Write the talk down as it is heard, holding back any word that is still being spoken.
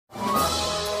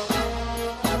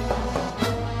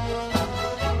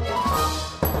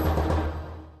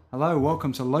Hello,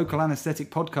 welcome to Local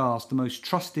Anesthetic Podcast, the most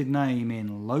trusted name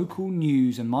in local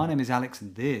news. And my name is Alex,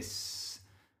 and this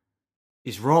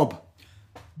is Rob.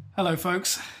 Hello,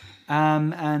 folks.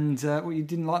 Well, you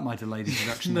didn't like my delayed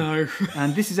introduction. No.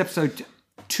 And this is episode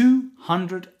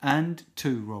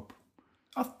 202, Rob.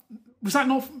 Was that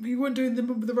not... You weren't doing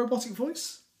the robotic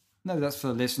voice? No, that's for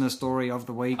listener story of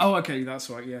the week. Oh, okay,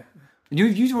 that's right, yeah.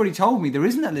 You've already told me there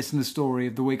isn't a listener story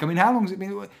of the week. I mean, how long has it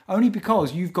been? Only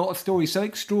because you've got a story so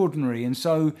extraordinary and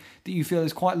so that you feel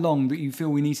is quite long that you feel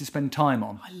we need to spend time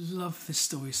on. I love this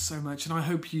story so much, and I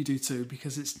hope you do too,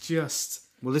 because it's just...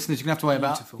 Well, listeners, you're gonna have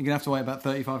to wait about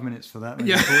 35 minutes for that. Maybe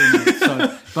Yeah. 40 minutes.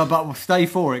 So, but we'll stay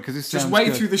for it because this Just sounds wait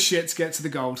good. through the shit to get to the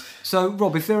gold. So,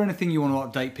 Rob, is there anything you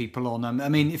want to update people on? I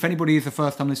mean, if anybody is a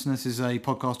first-time listener, this is a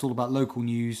podcast all about local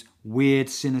news,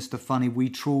 weird, sinister, funny. We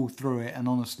trawl through it, and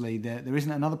honestly, there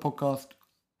isn't another podcast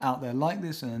out there like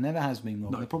this, and there never has been,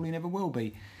 Rob. No. There probably never will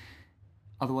be.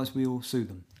 Otherwise, we'll sue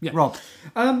them. Yeah. Rob,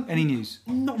 any news?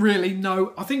 Not really,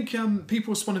 no. I think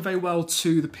people responded very well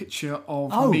to the picture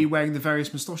of me wearing the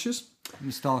various moustaches.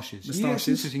 Moustaches. Yeah, it's Moustaches.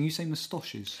 interesting. You say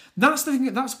moustaches. That's the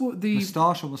thing. That's what the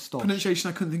Moustache or moustache?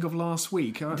 pronunciation I couldn't think of last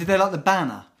week. Did they like the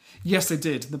banner? Yes, they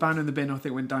did. The banner in the bin, I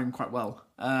think, went down quite well.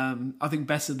 I think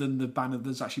better than the banner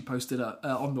that's actually posted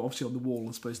on the wall,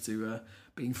 as opposed to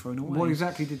being thrown away. What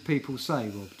exactly did people say,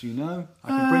 Rob? Do you know? I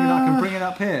can bring it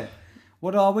up here.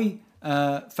 What are we?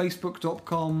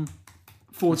 Facebook.com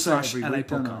 / LA every week,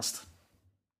 don't I? podcast.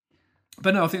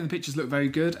 But no, I think the pictures look very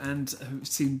good, and it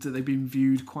seemed that they've been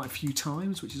viewed quite a few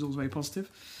times, which is always very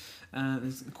positive.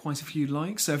 There's quite a few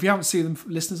likes. So if you haven't seen them,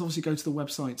 listeners, obviously go to the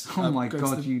website. Oh my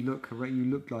God, you look correct. You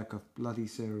look like a bloody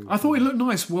serial. I thought it looked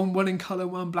nice. One in colour,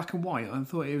 one black and white. I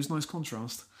thought it was nice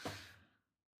contrast.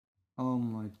 Oh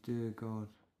my dear God.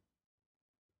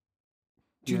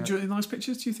 Do you enjoy the nice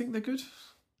pictures? Do you think they're good?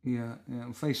 Yeah.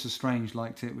 Face of Strange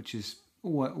liked it, which is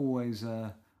always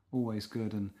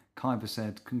good. And Kyber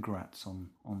said, "Congrats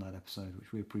on that episode,"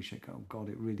 which we appreciate. Oh God,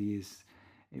 it really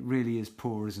is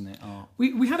poor, isn't it? Art.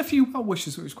 We had a few well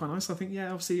wishes, which was quite nice. I think,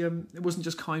 yeah, obviously it wasn't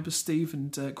just Kyber, Steve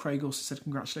and Craig also said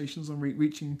congratulations on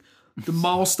reaching the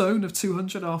milestone of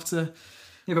 200 after...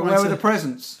 Yeah, but where were the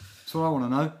presents? That's what I want to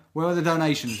know. Where are the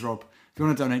donations, Rob? If you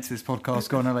want to donate to this podcast,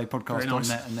 go on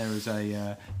lapodcast.net and there is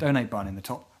a donate button in the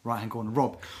top right-hand corner.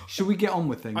 Rob, should we get on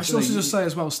with things? I should also just say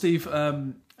as well, Steve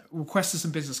requested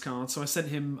some business cards, so I sent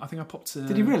him, I think I popped...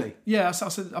 Did he really? Yeah, I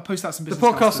said I posted out some business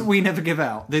cards. The cards. podcast that we never give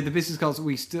out. The business cards that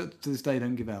we still to this day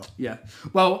don't give out. Yeah.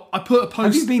 Well, I put a post...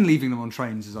 Have you been leaving them on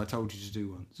trains as I told you to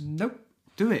do once? Nope.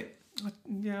 Do it.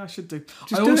 Yeah, I should do.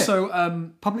 Just do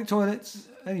it. Public toilets,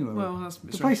 anywhere. Well, that's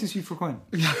the places you frequent.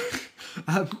 Yeah.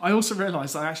 I also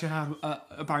realised I actually have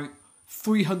about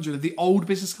 300 of the old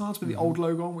business cards with the old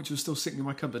logo on, which was still sitting in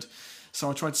my cupboard. So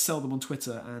I tried to sell them on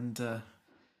Twitter, and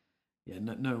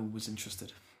no one was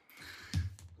interested.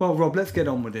 Well, Rob, let's get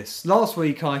on with this. Last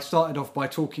week I started off by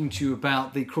talking to you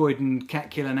about the Croydon cat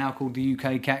killer, now called the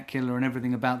UK cat killer, and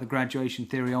everything about the graduation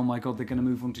theory. Oh my God, they're going to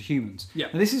move on to humans. Yeah.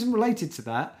 Now, this isn't related to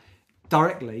that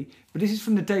directly, but this is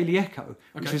from the Daily Echo,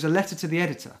 which was a letter to the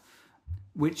editor,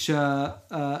 which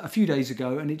a few days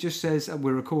ago, and it just says,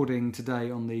 we're recording today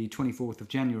on the 24th of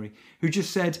January, who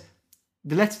just said,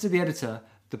 the letter to the editor,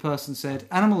 the person said,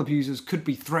 animal abusers could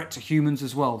be threat to humans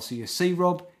as well. So you see,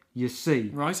 Rob, you see.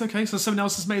 Right, okay, so someone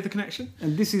else has made the connection?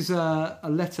 And this is a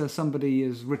letter somebody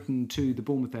has written to the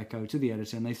Bournemouth Echo, to the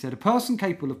editor, and they said, a person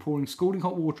capable of pouring scalding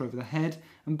hot water over the head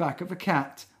and back of a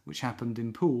cat, which happened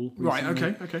in Poole recently,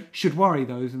 right, okay. should worry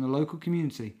those in the local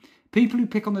community. People who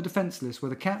pick on the defenceless,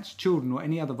 whether cats, children or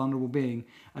any other vulnerable being,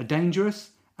 are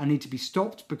dangerous and need to be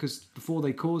stopped before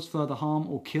they cause further harm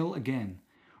or kill again.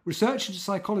 Research into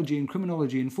psychology and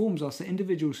criminology informs us that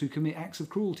individuals who commit acts of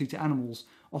cruelty to animals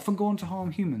often go on to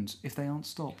harm humans if they aren't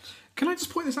stopped. Can I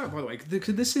just point this out, by the way?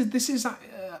 Because this is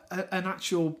an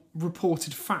actual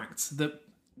reported fact that...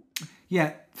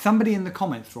 Yeah, somebody in the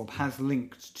comments, Rob, has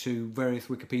linked to various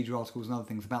Wikipedia articles and other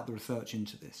things about the research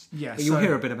into this. Yeah, but you'll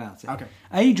hear a bit about it. Okay.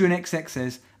 Adrian XX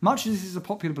says, much as this is a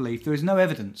popular belief, there is no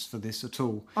evidence for this at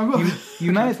all.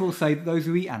 You may as well say that those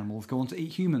who eat animals go on to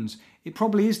eat humans. It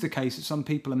probably is the case that some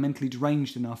people are mentally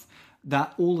deranged enough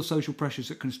that all the social pressures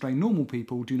that constrain normal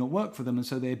people do not work for them, and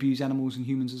so they abuse animals and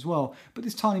humans as well. But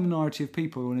this tiny minority of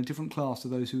people are in a different class to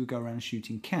those who would go around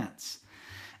shooting cats.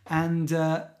 And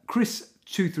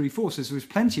Chris234 says there is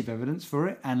plenty of evidence for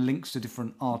it and links to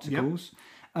different articles.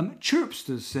 Yep.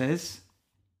 Chirpster says,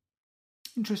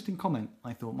 interesting comment,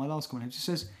 I thought, my last comment. It just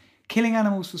says, killing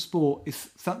animals for sport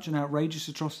is such an outrageous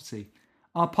atrocity.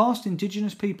 Our past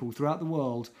indigenous people throughout the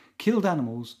world killed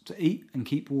animals to eat and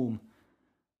keep warm.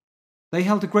 They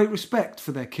held a great respect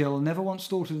for their kill and never once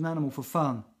slaughtered an animal for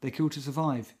fun. They killed to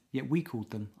survive, yet we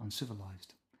called them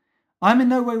uncivilized. I am in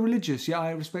no way religious, yet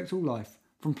I respect all life,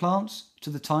 from plants to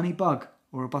the tiny bug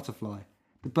or a butterfly,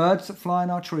 the birds that fly in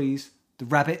our trees, the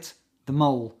rabbit, the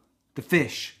mole, the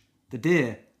fish, the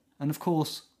deer, and of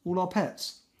course, all our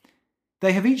pets.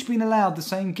 They have each been allowed the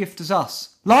same gift as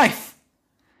us, life!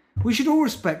 We should all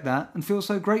respect that and feel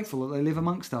so grateful that they live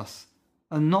amongst us,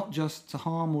 and not just to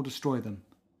harm or destroy them.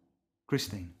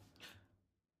 Christine.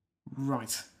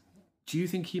 Right. Do you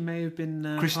think he may have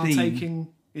been Christine. partaking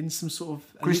in some sort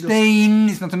of... Christine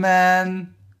is not a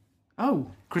man.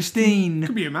 Oh. Christine.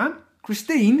 Could be a man.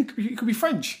 Christine? It could be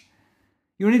French.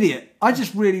 You're an idiot. I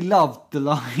just really loved the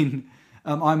line,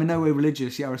 I'm in no way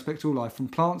religious, yet I respect all life, from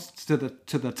plants to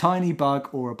the tiny bug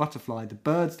or a butterfly, the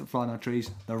birds that fly in our trees,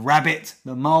 the rabbit,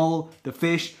 the mole, the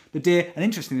fish, the deer. And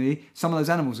interestingly, some of those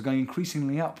animals are going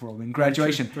increasingly up, Rob, in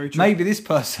graduation. Very true. Maybe this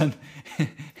person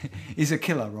is a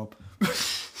killer, Rob.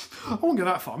 I won't go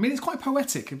that far. I mean, it's quite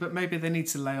poetic, but maybe they need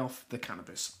to lay off the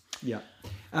cannabis. Yeah.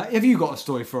 Have you got a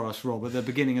story for us, Rob, at the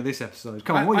beginning of this episode?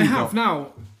 Come on, what I have you have. got?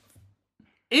 Now,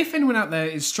 if anyone out there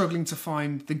is struggling to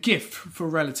find the gift for a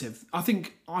relative, I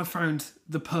think I found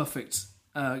the perfect,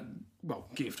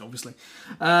 gift, obviously.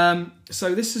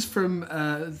 So this is from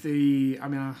I'm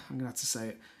going to have to say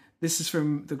it. This is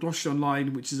from the Gloucestershire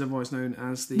Online, which is otherwise known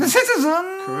as the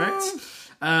Citizen! Correct.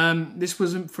 This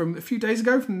was from a few days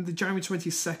ago, from the January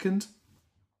 22nd.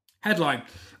 Headline.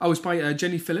 It's by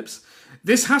Jenny Phillips.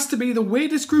 This has to be the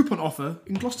weirdest Groupon offer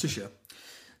in Gloucestershire.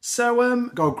 So,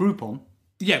 Go Groupon.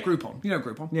 Yeah, Groupon. You know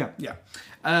Groupon? Yeah. Yeah.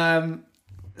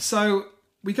 So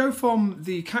we go from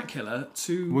the cat killer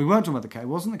to... We weren't talking about the cat. It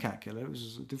wasn't the cat killer. It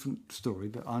was a different story,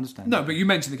 but I understand. No, but you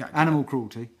mentioned the cat killer. Animal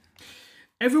cruelty.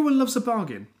 Everyone loves a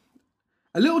bargain.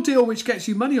 A little deal which gets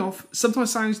you money off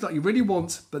sometimes sounds like you really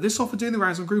want, but this offer doing the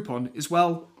rounds on Groupon is,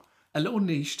 well, a little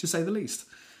niche to say the least.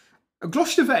 A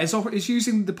Gloucester vet is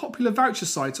using the popular voucher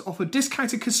site to offer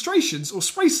discounted castrations or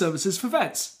spray services for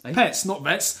vets. Pets, not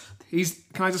vets.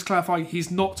 Can I just clarify?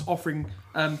 He's not offering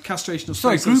castration or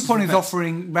spray services. Groupon is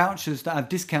offering vouchers that have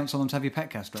discounts on them to have your pet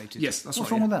castrated. Yes, that's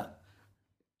What's right. wrong with that?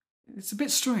 It's a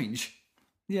bit strange.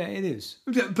 Yeah, it is.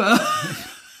 But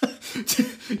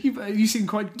you seem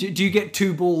quite... Do you get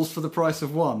 2 balls for the price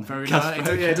of 1? Very nice.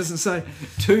 Yeah, it doesn't say.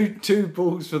 Two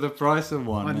balls for the price of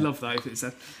 1. I'd love that if it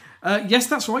said. Yes,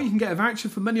 that's right. You can get a voucher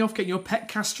for money off getting your pet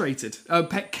castrated.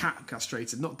 Pet cat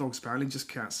castrated, not dogs apparently, just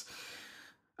cats.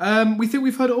 We think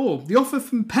we've heard it all. The offer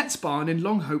from Pets Barn in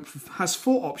Longhope has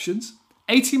 4 options.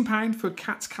 £18 for a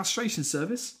cat castration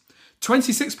service,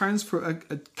 £26 for a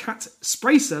cat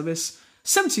spray service,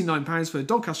 £79 for a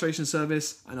dog castration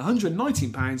service, and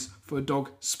 £119 for a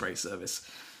dog spray service.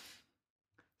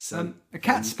 So a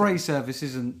cat spray service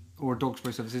isn't, or a dog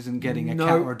spray service isn't getting a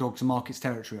cat or a dog to mark its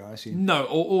territory, I assume. No,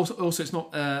 also it's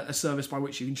not a service by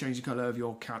which you can change the colour of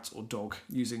your cat or dog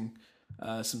using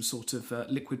some sort of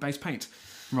liquid-based paint.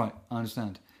 Right, I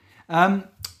understand.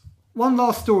 One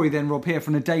last story then, Rob, here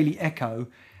from the Daily Echo.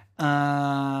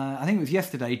 I think it was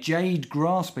yesterday. Jade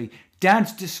Graspy.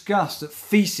 Dad's disgust at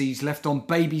faeces left on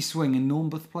baby swing in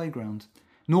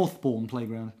Northbourne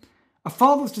Playground. A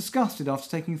father was disgusted after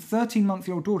taking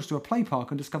 13-month-old daughter to a play park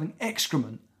and discovering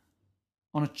excrement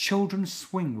on a children's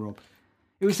swing, Rob.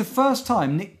 It was the first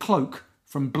time Nick Cloak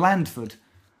from Blandford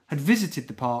had visited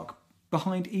the park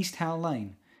behind East Howe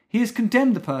Lane. He has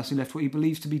condemned the person who left what he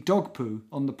believes to be dog poo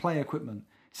on the play equipment,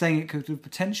 saying it could have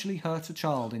potentially hurt a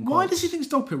child. In Why quotes. does he think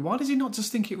it's dog poo? Why does he not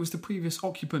just think it was the previous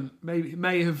occupant, who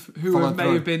may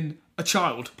have been a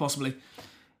child, possibly?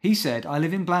 He said, I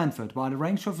live in Blandford, but I'd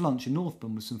arranged to have lunch in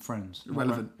Northbourne with some friends. Not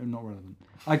relevant.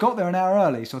 I got there an hour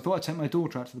early, so I thought I'd take my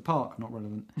daughter out to the park. Not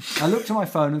relevant. I looked at my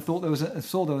phone and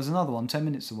saw there was another one 10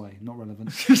 minutes away. Not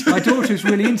relevant. My daughter is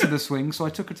really into the swing, so I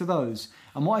took her to those.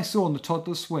 And what I saw on the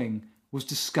toddler swing was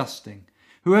disgusting.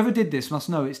 Whoever did this must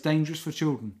know it's dangerous for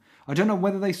children. I don't know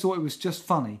whether they thought it was just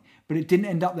funny, but it didn't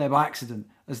end up there by accident,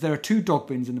 as there are 2 dog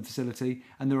bins in the facility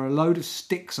and there are a load of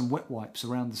sticks and wet wipes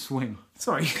around the swing.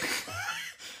 Sorry.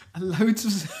 Loads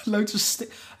of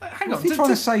sticks. Hang on. What are you trying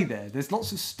to say there? There's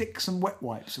lots of sticks and wet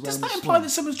wipes around the swing. Does that imply that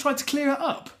someone's tried to clear it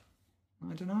up?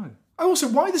 I don't know. Also,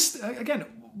 why again?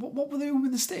 What were they doing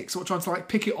with the sticks? Or trying to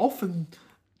pick it off and?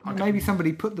 Maybe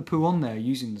somebody put the poo on there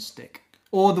using the stick.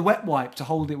 Or the wet wipe to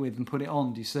hold it with and put it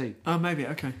on, do you see? Oh, maybe,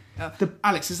 okay.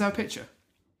 Alex, is there a picture?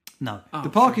 No. The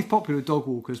park is popular with dog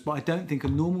walkers, but I don't think a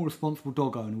normal, responsible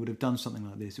dog owner would have done something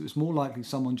like this. It was more likely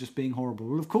someone just being horrible.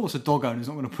 Well, of course, a dog owner's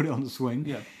not going to put it on the swing.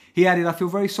 Yeah. He added, I feel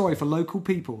very sorry for local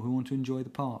people who want to enjoy the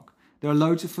park. There are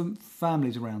loads of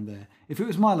families around there. If it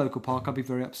was my local park, I'd be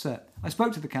very upset. I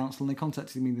spoke to the council and they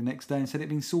contacted me the next day and said it had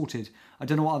been sorted. I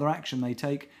don't know what other action they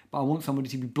take, but I want somebody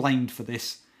to be blamed for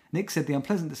this. Nick said the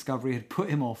unpleasant discovery had put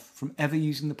him off from ever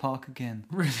using the park again.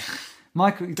 Really?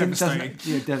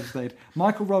 Devastated.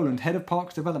 Michael Rowland, head of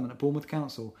Parks Development at Bournemouth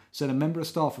Council, said a member of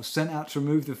staff was sent out to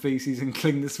remove the faeces and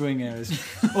clean the swing areas.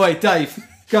 Wait, Dave,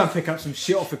 go and pick up some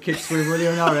shit off a kid's swing, will you,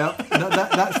 and hurry up.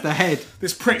 That's the head.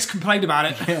 This prick's complained about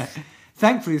it. Yeah.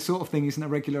 Thankfully, this sort of thing isn't a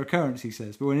regular occurrence, he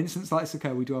says, but when incidents like this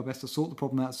occur, we do our best to sort the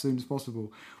problem out as soon as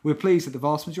possible. We're pleased that the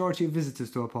vast majority of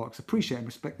visitors to our parks appreciate and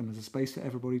respect them as a space for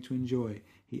everybody to enjoy,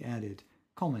 he added.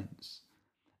 Comments.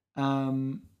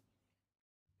 Only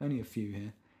a few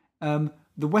here.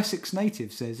 The Wessex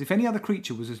native says, if any other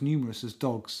creature was as numerous as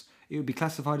dogs, it would be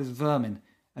classified as vermin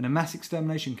and a mass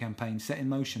extermination campaign set in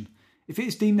motion. If it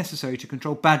is deemed necessary to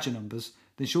control badger numbers,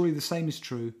 then surely the same is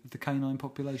true of the canine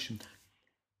population.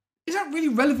 Is that really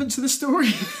relevant to the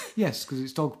story? Yes, because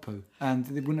it's dog poo, and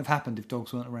it wouldn't have happened if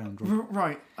dogs weren't around.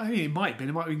 Right. I mean, it might have been.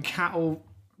 It might have been cat or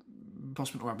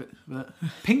possibly rabbit. But...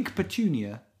 Pink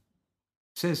Petunia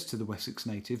says to the Wessex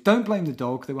native, don't blame the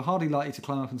dog. They were hardly likely to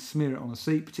climb up and smear it on a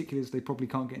seat, particularly as they probably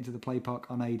can't get into the play park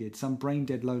unaided. Some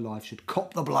brain-dead lowlife should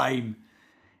cop the blame.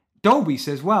 Dolby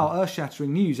says, wow,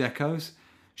 earth-shattering news echoes.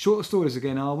 Shorter stories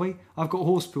again, are we? I've got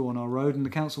horse poo on our road and the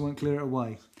council won't clear it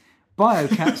away.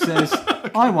 BioCat says,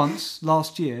 I once,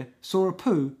 last year, saw a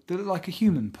poo that looked like a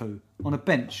human poo on a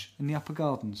bench in the upper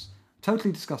gardens.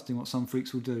 Totally disgusting what some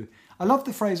freaks will do. I love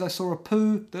the phrase, I saw a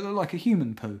poo that looked like a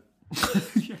human poo.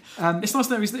 It's nice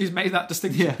to know he's made that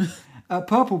distinction. Yeah.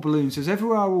 Purple Balloon says,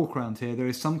 everywhere I walk around here, there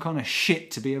is some kind of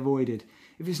shit to be avoided.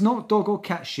 If it's not dog or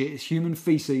cat shit, it's human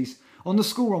faeces. On the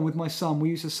school run with my son, we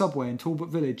use a subway in Talbot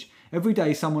Village. Every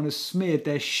day someone has smeared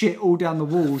their shit all down the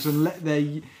walls and let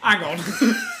their... Hang on.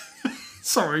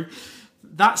 Sorry.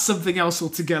 That's something else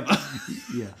altogether.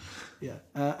 Yeah.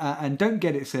 And Don't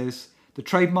Get It says, the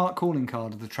trademark calling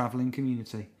card of the travelling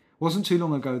community. Wasn't too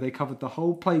long ago they covered the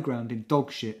whole playground in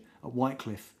dog shit at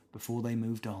Whitecliffe before they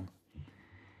moved on.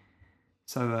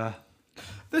 So,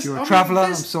 if you're a traveller,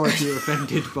 I'm sorry if you're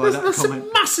offended by that comment. There's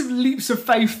some massive leaps of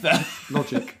faith there.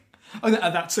 Logic. Oh,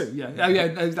 that too, yeah. Oh,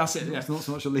 yeah, that's it, yeah. It's not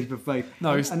so much a leap of faith.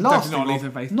 No, it's definitely not a leap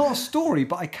of faith. Not a story,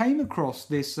 but I came across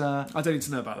this... I don't need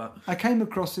to know about that. I came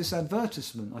across this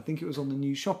advertisement. I think it was on the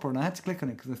New Shopper, and I had to click on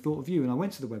it because I thought of you, and I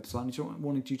went to the website and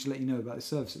wanted you to let you know about this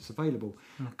service that's available.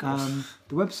 Oh, God.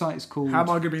 The website is called... How am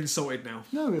I going to be insulted now?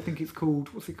 No, I think it's called...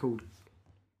 What's it called?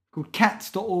 Called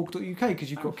cats.org.uk,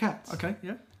 because you've got cats. Okay,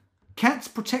 yeah. Cats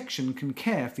Protection can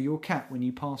care for your cat when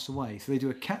you pass away. So they do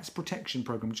a cats protection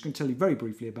program. I'm just going to tell you very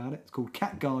briefly about it. It's called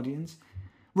Cat Guardians.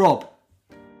 Rob,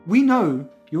 we know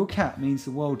your cat means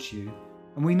the world to you,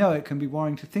 and we know it can be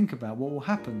worrying to think about what will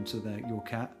happen to your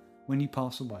cat when you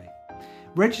pass away.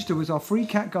 Register with our free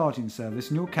Cat Guardian service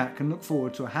and your cat can look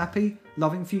forward to a happy,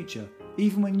 loving future,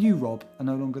 even when you, Rob, are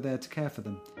no longer there to care for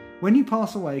them. When you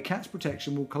pass away, Cats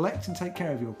Protection will collect and take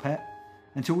care of your pet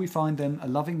until we find them a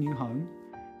loving new home.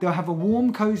 They'll have a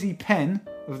warm, cosy pen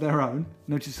of their own,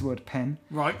 notice the word pen,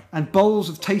 right, and bowls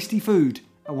of tasty food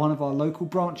at one of our local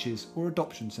branches or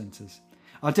adoption centres.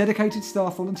 Our dedicated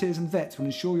staff, volunteers and vets will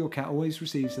ensure your cat always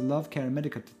receives the love, care and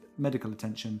medical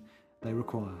attention they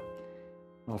require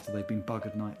after they've been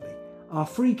buggered nightly. Our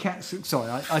free cats...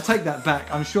 Sorry, I take that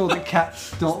back. I'm sure that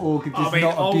cats.org does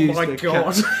not abuse their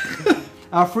cats.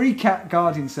 Our free Cat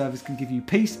Guardian service can give you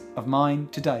peace of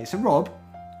mind today. So, Rob,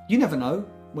 you never know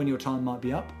when your time might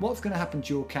be up. What's going to happen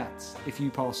to your cats if you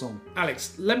pass on?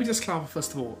 Alex, let me just clarify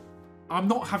first of all. I'm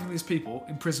not having these people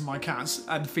imprison my cats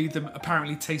and feed them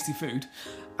apparently tasty food.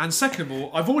 And second of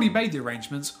all, I've already made the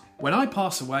arrangements. When I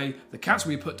pass away, the cats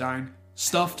will be put down,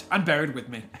 stuffed and buried with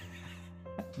me.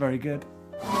 Very good.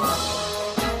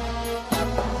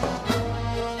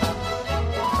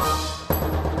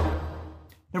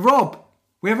 Now, Rob,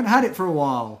 we haven't had it for a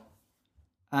while.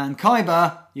 And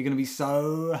Khyber, you're going to be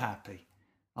so happy.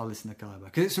 I'll listen to Khyber.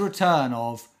 Because it's a return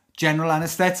of general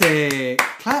anaesthetic.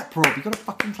 Clap, Rob. You've got to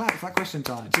fucking clap. It's like question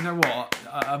time. Do you know what?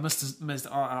 I must have missed...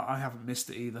 I haven't missed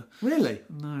it either. Really?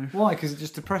 No. Why? Because it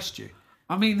just depressed you?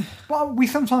 I mean... Well, we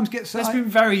sometimes get... There's been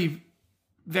very,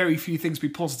 very few things to be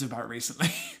positive about recently.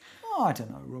 Oh, I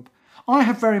don't know, Rob. I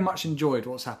have very much enjoyed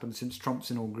what's happened since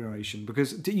Trump's inauguration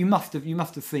because you must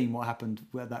have seen what happened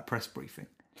at that press briefing.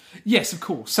 Yes, of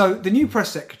course. So the new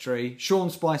press secretary, Sean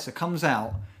Spicer, comes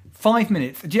out 5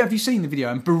 minutes. Have you seen the video?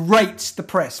 And berates the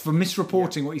press for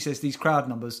misreporting what he says these crowd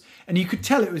numbers. And you could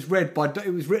tell it was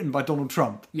written by Donald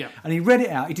Trump. Yeah. And he read it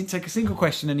out. He didn't take a single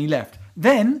question and he left.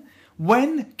 Then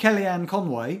when Kellyanne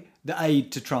Conway, the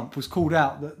aide to Trump, was called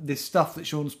out that this stuff that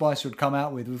Sean Spicer had come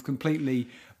out with was completely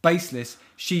baseless.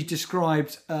 She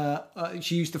described,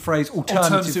 she used the phrase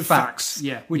alternative facts,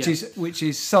 which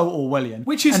is so Orwellian.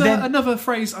 Which is another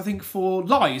phrase, I think, for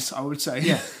lies, I would say.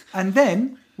 Yeah. And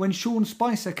then, when Sean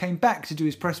Spicer came back to do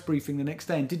his press briefing the next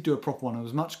day and did do a proper one, it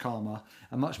was much calmer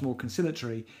and much more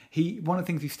conciliatory. One of the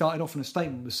things he started off in a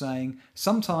statement was saying,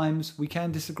 sometimes we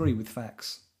can disagree with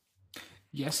facts.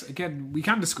 Yes, again, we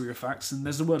can disagree with facts, and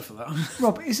there's a word for that.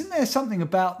 Rob, isn't there something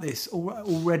about this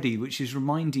already which is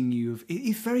reminding you of...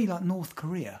 It's very like North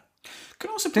Korea. Can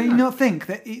I also Do you not think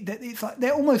that it's like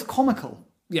they're almost comical?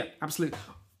 Yeah, absolutely.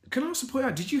 Can I also point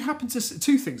out, did you happen to...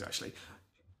 Two things, actually.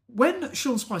 When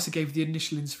Sean Spicer gave the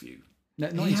initial interview...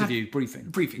 Briefing.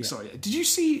 Briefing, sorry. Did you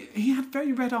see he had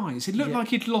very red eyes? It looked like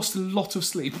he'd lost a lot of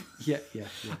sleep. Yeah.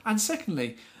 And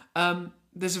secondly,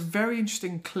 there's a very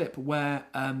interesting clip where...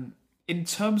 in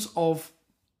terms of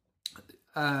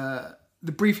the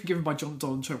briefing given by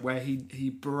Donald Trump, where he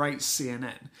berates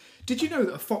CNN, did you know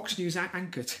that a Fox News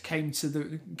anchor came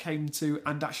to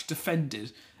and actually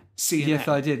defended CNN? Yes,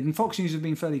 I did. And Fox News have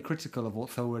been fairly critical of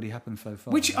what's already happened so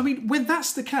far. Which, I mean, when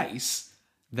that's the case,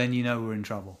 then you know we're in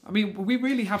trouble. I mean, we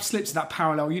really have slipped to that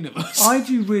parallel universe. I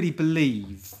do really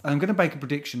believe, and I'm going to make a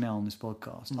prediction now on this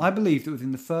podcast. I believe that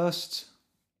within the first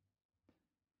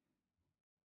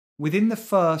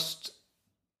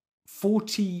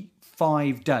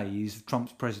 45 days of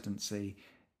Trump's presidency,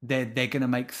 they're going to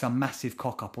make some massive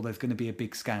cock up, or there's going to be a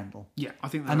big scandal. Yeah, I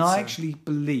think that's... And I actually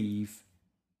believe,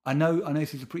 I know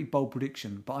this is a pretty bold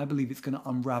prediction, but I believe it's going to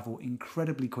unravel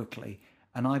incredibly quickly,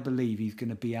 and I believe he's going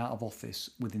to be out of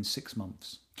office within 6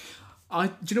 months.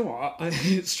 Do you know what?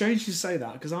 It's strange you say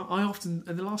that, because I often,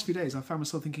 in the last few days, I found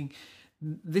myself thinking,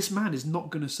 this man is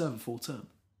not going to serve a full term.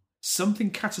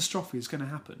 Something catastrophic is going to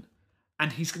happen.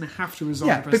 And he's going to have to resign.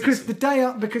 Yeah, because the day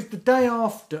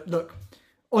after, look,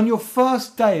 on your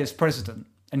first day as president,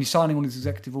 and you're signing all these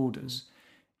executive orders,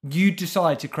 you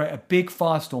decide to create a big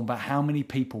firestorm about how many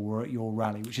people were at your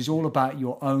rally, which is all about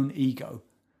your own ego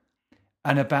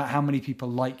and about how many people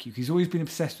like you. He's always been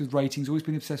obsessed with ratings, always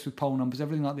been obsessed with poll numbers,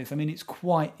 everything like this. I mean, it's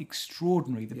quite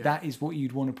extraordinary that is what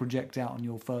you'd want to project out on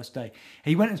your first day.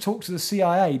 He went and talked to the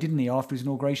CIA, didn't he, after his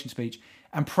inauguration speech,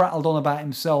 and prattled on about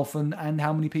himself and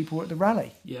how many people were at the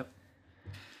rally. Yep.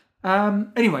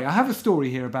 Anyway, I have a story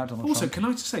here about Donald Trump. Also, can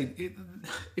I just say,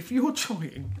 if you're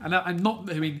trying, and I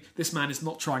mean, this man is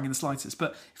not trying in the slightest,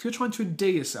 but if you're trying to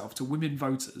endear yourself to women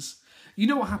voters, you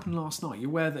know what happened last night. You're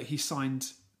aware that he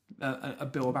signed a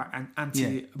bill about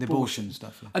anti-abortion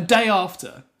stuff. Yeah. A day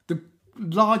after the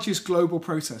largest global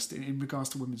protest in regards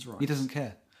to women's rights. He doesn't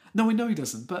care. No, I know he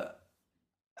doesn't, but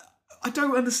I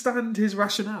don't understand his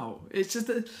rationale. It's just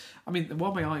that, I mean, why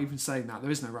am I even saying that?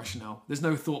 There is no rationale. There's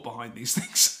no thought behind these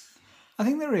things. I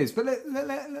think there is, but I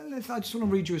just want to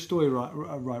read you a story,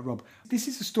 right, Rob? This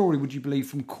is a story, would you believe,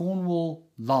 from Cornwall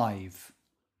Live.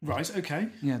 Right, okay.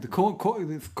 Yeah, the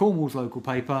Cornwall's local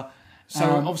paper. So,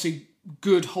 obviously,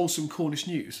 good, wholesome Cornish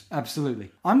news.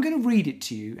 Absolutely. I'm going to read it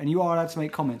to you, and you are allowed to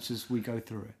make comments as we go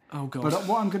through it. Oh, God. But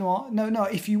what I'm going to... No,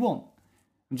 if you want.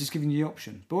 I'm just giving you the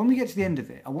option. But when we get to the end of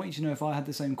it, I want you to know if I had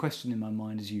the same question in my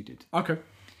mind as you did. Okay.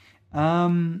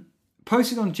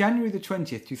 Posted on January the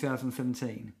 20th,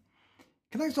 2017.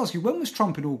 Can I just ask you, when was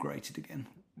Trump inaugurated again?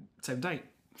 Same date.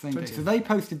 Same date. So they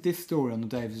posted this story on the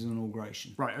day of his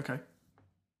inauguration. Right, okay.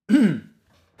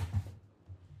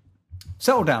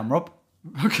 Settle down, Rob.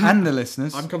 Okay. And the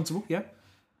listeners. I'm comfortable, yeah.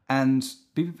 And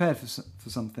be prepared for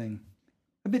something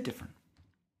a bit different.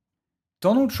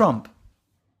 Donald Trump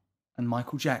and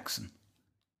Michael Jackson.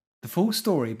 The full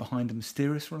story behind a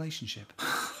mysterious relationship.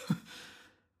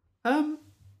 I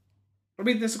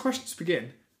mean, there's a question to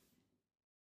begin.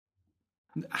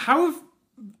 How have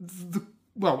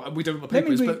well, we don't know the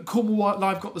papers, but Cornwall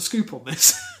Live got the scoop on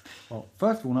this? Well,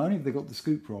 first of all, not only have they got the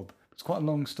scoop, Rob, it's quite a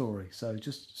long story, so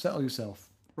just settle yourself.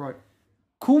 Right.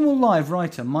 Cornwall Live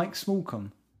writer Mike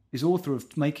Smallcombe is author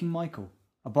of Making Michael,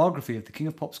 a biography of the King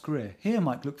of Pop's career. Here,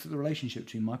 Mike looks at the relationship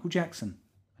between Michael Jackson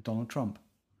and Donald Trump.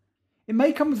 It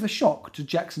may come as a shock to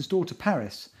Jackson's daughter,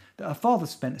 Paris, that her father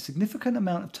spent a significant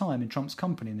amount of time in Trump's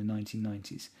company in the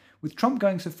 1990s, with Trump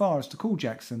going so far as to call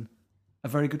Jackson a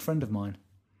very good friend of mine.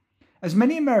 As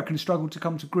many Americans struggled to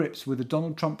come to grips with the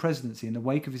Donald Trump presidency in the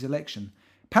wake of his election,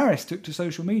 Paris took to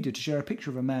social media to share a picture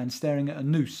of a man staring at a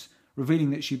noose, revealing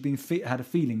that she'd had a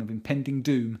feeling of impending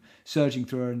doom surging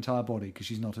through her entire body because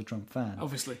she's not a Trump fan.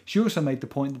 Obviously. She also made the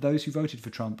point that those who voted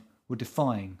for Trump were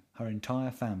defying her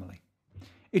entire family.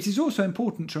 It is also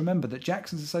important to remember that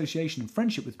Jackson's association and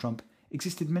friendship with Trump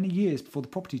existed many years before the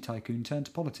property tycoon turned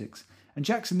to politics, and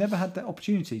Jackson never had the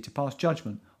opportunity to pass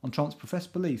judgment on Trump's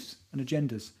professed beliefs and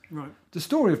agendas. Right. The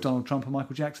story of Donald Trump and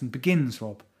Michael Jackson begins,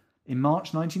 Rob, in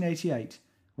March 1988,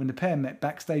 when the pair met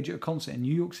backstage at a concert in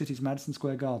New York City's Madison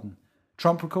Square Garden.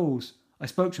 Trump recalls, I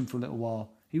spoke to him for a little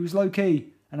while. He was low-key,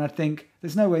 and I'd think,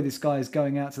 there's no way this guy is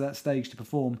going out to that stage to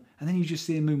perform, and then you just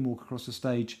see him moonwalk across the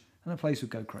stage, and the place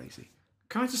would go crazy.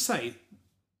 Can I just say,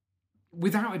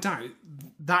 without a doubt,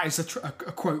 that is a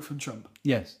quote from Trump.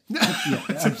 Yes. Yeah,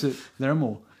 absolutely. There are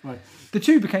more. Right. The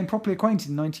two became properly acquainted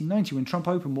in 1990 when Trump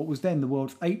opened what was then the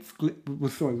world's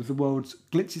the world's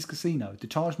glitziest casino, the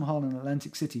Taj Mahal in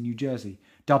Atlantic City, New Jersey,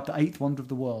 dubbed the eighth wonder of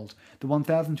the world. The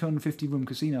 1,250-room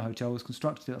casino hotel was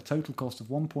constructed at a total cost of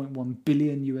 $1.1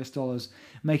 billion,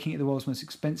 making it the world's most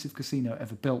expensive casino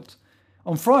ever built.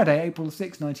 On Friday, April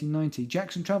 6, 1990,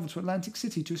 Jackson travelled to Atlantic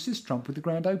City to assist Trump with the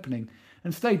grand opening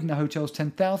and stayed in the hotel's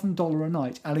 $10,000 a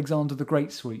night Alexander the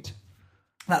Great suite.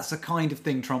 That's the kind of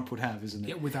thing Trump would have, isn't it?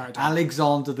 Yeah, without a doubt.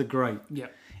 Alexander the Great. Yeah.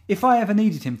 If I ever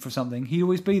needed him for something, he'd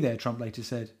always be there, Trump later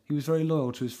said. He was very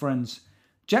loyal to his friends.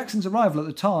 Jackson's arrival at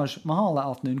the Taj Mahal that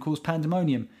afternoon caused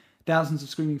pandemonium. Thousands of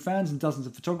screaming fans and dozens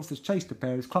of photographers chased the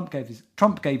pair as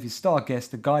Trump gave his star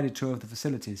guest a guided tour of the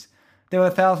facilities. There were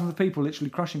thousands of people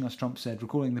literally crushing us, Trump said,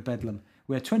 recalling the bedlam.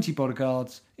 We had 20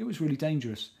 bodyguards. It was really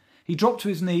dangerous. He dropped to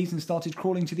his knees and started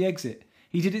crawling to the exit.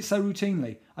 He did it so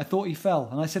routinely. I thought he fell,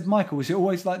 and I said, Michael, is it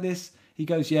always like this? He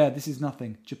goes, yeah, this is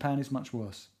nothing. Japan is much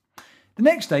worse. The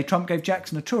next day, Trump gave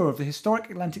Jackson a tour of the historic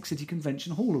Atlantic City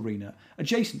Convention Hall Arena,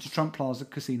 adjacent to Trump Plaza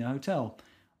Casino Hotel.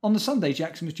 On the Sunday,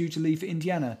 Jackson was due to leave for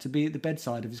Indiana to be at the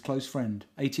bedside of his close friend,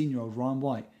 18-year-old Ryan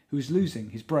White, who was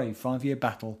losing his brave 5-year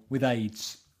battle with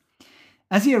AIDS.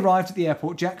 As he arrived at the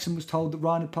airport, Jackson was told that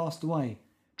Ryan had passed away.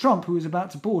 Trump, who was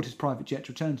about to board his private jet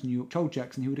to return to New York, told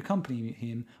Jackson he would accompany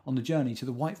him on the journey to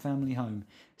the White family home,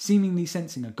 seemingly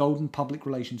sensing a golden public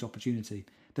relations opportunity.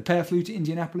 The pair flew to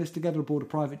Indianapolis together aboard a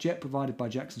private jet provided by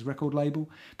Jackson's record label,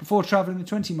 before travelling the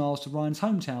 20 miles to Ryan's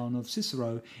hometown of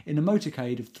Cicero in a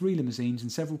motorcade of 3 limousines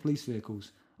and several police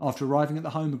vehicles. After arriving at the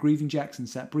home, a grieving Jackson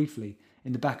sat briefly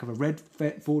in the back of a red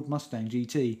Ford Mustang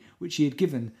GT, which he had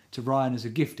given to Ryan as a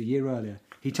gift a year earlier.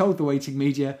 He told the waiting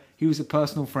media he was a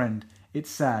personal friend. It's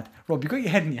sad. Rob, you've got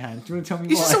your head in your hand. Do you want to tell me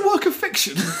why? Is this a work of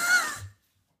fiction?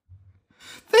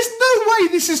 There's no way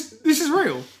this is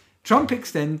real. Trump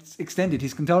extended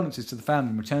his condolences to the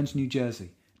family and returned to New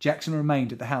Jersey. Jackson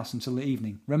remained at the house until the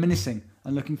evening, reminiscing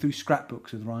and looking through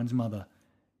scrapbooks with Ryan's mother.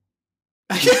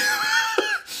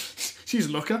 She's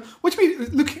a looker. What do you mean,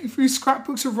 looking through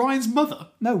scrapbooks of Ryan's mother?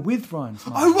 No, with Ryan's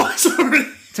mother. Oh, what? Sorry.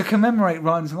 To commemorate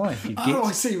Ryan's life, you git. Oh,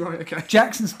 I see, right, okay.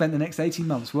 Jackson spent the next 18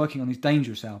 months working on his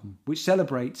Dangerous album, which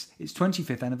celebrates its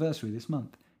 25th anniversary this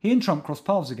month. He and Trump crossed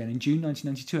paths again in June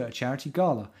 1992 at a charity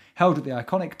gala held at the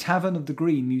iconic Tavern on the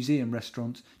Green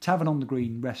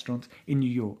restaurant in New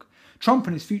York. Trump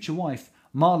and his future wife,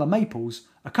 Marla Maples,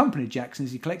 accompanied Jackson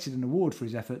as he collected an award for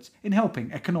his efforts in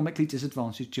helping economically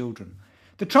disadvantaged children.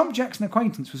 The Trump-Jackson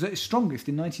acquaintance was at its strongest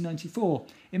in 1994.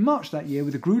 In March that year,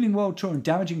 with a grueling world tour and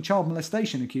damaging child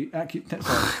molestation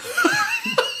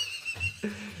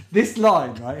This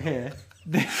line right here...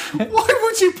 Why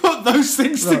would you put those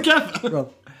things together?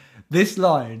 Rob, this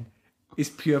line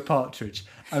is pure partridge.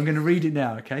 I'm going to read it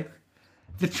now, okay?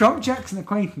 The Trump-Jackson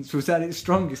acquaintance was at its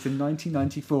strongest in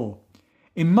 1994.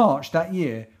 In March that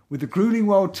year, with a grueling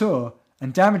world tour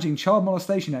and damaging child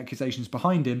molestation accusations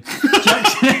behind him,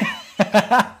 Jackson...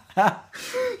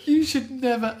 You should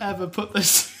never ever put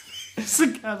this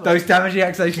together. Those damaging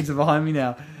accusations are behind me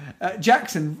now.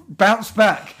 Jackson bounced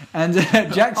back and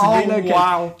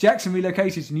Jackson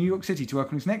relocated to New York City to work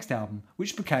on his next album,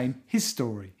 which became His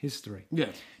Story. History. Yeah.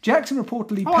 Jackson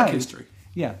reportedly I like history.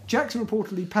 Yeah. Jackson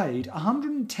reportedly paid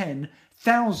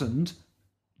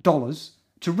 $110,000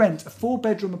 to rent a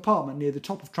 4-bedroom apartment near the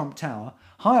top of Trump Tower,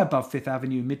 high above Fifth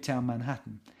Avenue in Midtown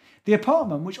Manhattan. The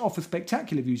apartment, which offers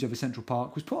spectacular views over Central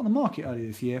Park, was put on the market earlier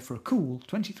this year for a cool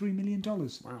 $23 million.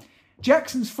 Wow.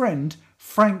 Jackson's friend,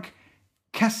 Frank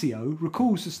Cassio,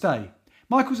 recalls the stay.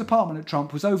 Michael's apartment at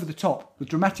Trump was over the top, with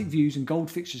dramatic views and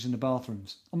gold fixtures in the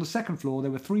bathrooms. On the second floor,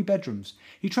 there were 3 bedrooms.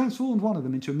 He transformed one of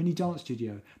them into a mini dance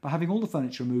studio by having all the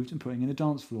furniture removed and putting in a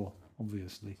dance floor,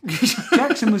 obviously.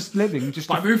 Jackson was living just...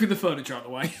 By moving the furniture out of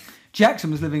the way.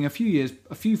 Jackson was living a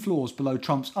few floors below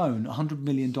Trump's own $100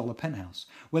 million penthouse,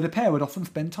 where the pair would often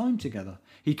spend time together.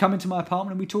 He'd come into my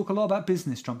apartment and we'd talk a lot about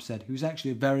business, Trump said, who was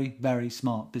actually a very, very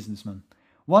smart businessman.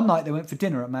 One night they went for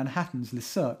dinner at Manhattan's Le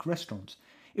Cirque restaurant.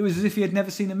 It was as if he had never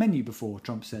seen a menu before,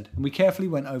 Trump said, and we carefully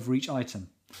went over each item.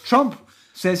 Trump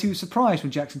says he was surprised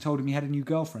when Jackson told him he had a new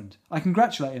girlfriend. I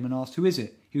congratulated him and asked, who is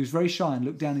it? He was very shy and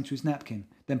looked down into his napkin,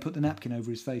 then put the napkin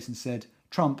over his face and said,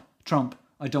 Trump,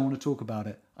 I don't want to talk about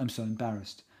it. I'm so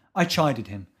embarrassed. I chided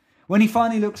him. When he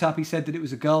finally looked up, he said that it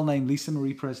was a girl named Lisa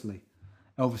Marie Presley,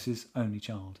 Elvis's only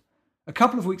child. A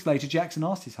couple of weeks later, Jackson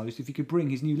asked his host if he could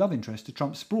bring his new love interest to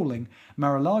Trump's sprawling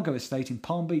Mar-a-Lago estate in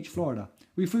Palm Beach, Florida.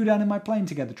 We flew down in my plane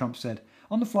together, Trump said.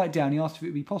 On the flight down, he asked if it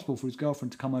would be possible for his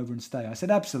girlfriend to come over and stay. I said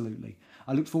absolutely.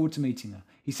 I looked forward to meeting her.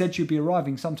 He said she would be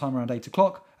arriving sometime around 8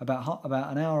 o'clock, about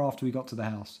an hour after we got to the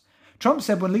house. Trump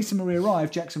said when Lisa Marie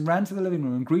arrived, Jackson ran to the living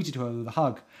room and greeted her with a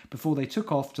hug before they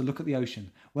took off to look at the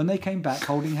ocean. When they came back,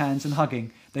 holding hands and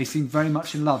hugging, they seemed very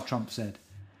much in love, Trump said.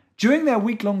 During their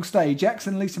week-long stay,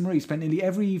 Jackson and Lisa Marie spent nearly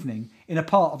every evening in a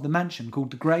part of the mansion called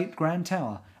the Great Grand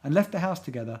Tower and left the house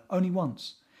together only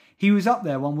once. He was up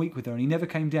there 1 week with her and he never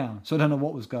came down, so I don't know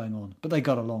what was going on. But they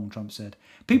got along, Trump said.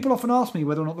 People often ask me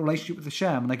whether or not the relationship was a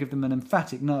sham, and I give them an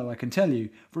emphatic no. I can tell you,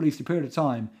 for at least a period of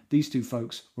time, these two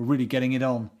folks were really getting it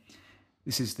on.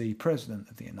 This is the President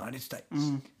of the United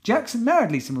States. Jackson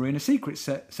married Lisa Marie in a secret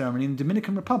ceremony in the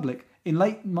Dominican Republic in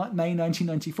late May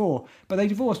 1994, but they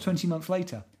divorced 20 months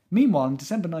later. Meanwhile, in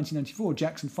December 1994,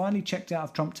 Jackson finally checked out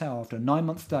of Trump Tower after a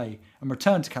 9-month stay and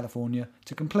returned to California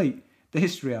to complete the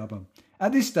History album.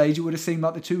 At this stage, it would have seemed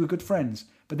like the two were good friends,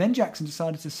 but then Jackson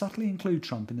decided to subtly include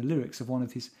Trump in the lyrics of one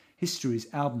of his History's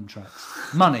album tracks,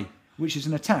 Money, which is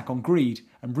an attack on greed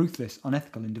and ruthless,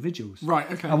 unethical individuals. Right,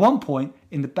 okay. At one point,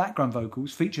 in the background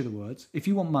vocals, feature the words, if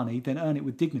you want money, then earn it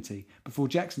with dignity, before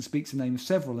Jackson speaks the name of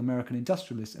several American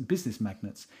industrialists and business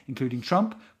magnates, including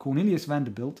Trump, Cornelius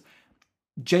Vanderbilt,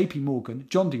 J.P. Morgan,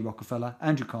 John D. Rockefeller,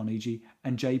 Andrew Carnegie,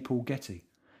 and J. Paul Getty.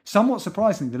 Somewhat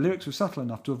surprisingly, the lyrics were subtle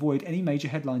enough to avoid any major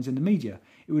headlines in the media.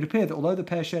 It would appear that although the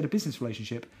pair shared a business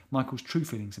relationship, Michael's true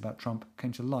feelings about Trump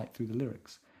came to light through the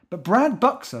lyrics. But Brad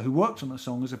Buxer, who worked on the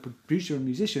song as a producer and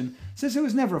musician, says there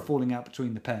was never a falling out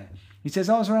between the pair. He says,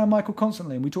 I was around Michael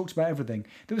constantly and we talked about everything.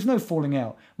 There was no falling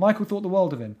out. Michael thought the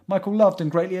world of him. Michael loved and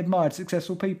greatly admired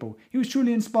successful people. He was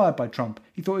truly inspired by Trump.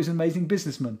 He thought he was an amazing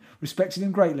businessman, respected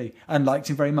him greatly, and liked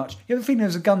him very much. You have a feeling there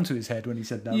was a gun to his head when he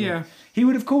said that. Yeah. Right? He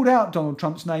would have called out Donald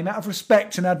Trump's name out of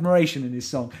respect and admiration in his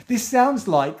song. This sounds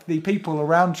like the people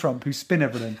around Trump who spin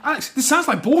everything. Alex, this sounds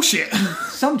like bullshit.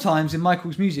 Sometimes in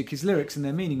Michael's music, his lyrics and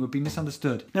their meaning would be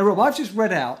misunderstood. Now, Rob, I've just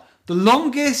read out the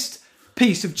longest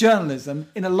piece of journalism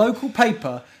in a local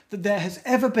paper that there has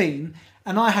ever been,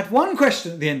 and I had one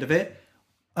question at the end of it,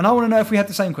 and I want to know if we had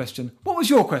the same question. What was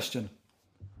your question?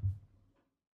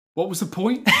 What was the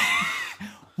point?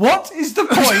 What is the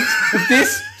point of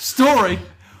this story?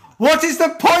 What is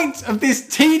the point of this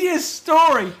tedious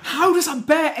story? How does that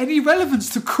bear any relevance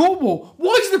to Cornwall?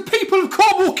 Why do the people of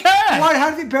Cornwall care? Why,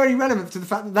 how did it bear any relevance to the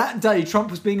fact that that day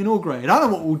Trump was being inaugurated? I know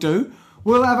what we'll do.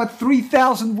 We'll have a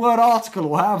 3,000-word article,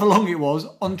 or however long it was,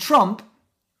 on Trump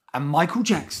and Michael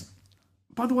Jackson.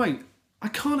 By the way, I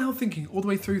can't help thinking all the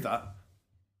way through that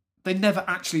they never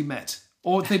actually met.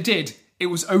 Or if they did, it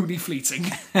was only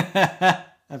fleeting.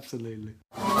 Absolutely.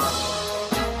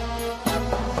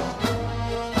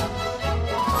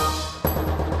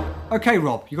 Okay,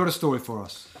 Rob, you got a story for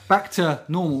us. Back to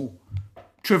normal,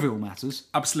 trivial matters.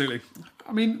 Absolutely.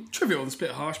 I mean, trivial is a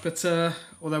bit harsh, but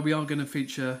although we are going to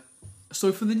feature a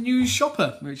story from the News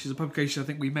Shopper, which is a publication I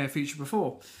think we may have featured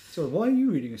before. So why are you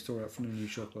reading a story out from the News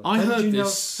Shopper? I heard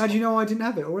this. How do you know I didn't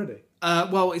have it already?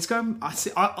 Well, it's going.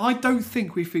 I don't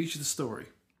think we featured the story.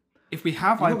 If we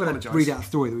have, I apologise. Read out a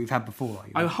story that we've had before.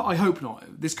 I hope not.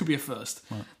 This could be a first.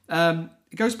 Right.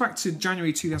 It goes back to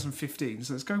January 2015,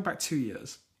 so it's going back 2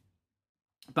 years.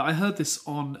 But I heard this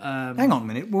on... Hang on a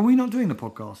minute. Were we not doing the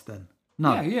podcast then?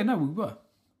 No. No, we were.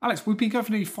 Alex, we've been going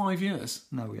for nearly 5 years.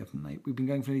 No, we haven't, mate. We've been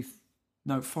going for nearly...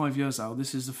 No, 5 years, Al.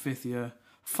 This is the 5th year.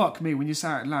 Fuck me, when you say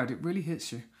it out loud, it really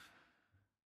hits you.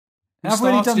 I've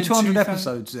already done 200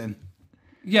 episodes then.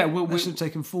 Yeah, well... That should have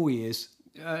taken 4 years.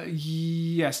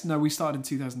 Yes, no, we started in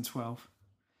 2012.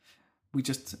 We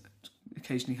just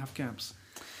occasionally have gaps.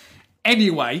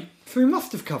 Anyway... So we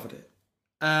must have covered it.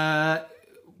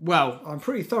 Well... I'm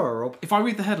pretty thorough, Rob. If I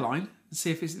read the headline, and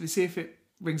see if it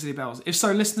rings any bells. If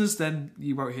so, listeners, then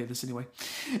you won't hear this anyway.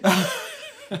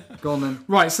 Go on then.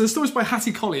 Right, so the story's by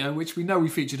Hattie Collier, which we know we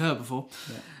featured her before.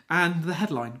 Yeah. And the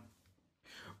headline: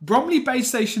 Bromley Bay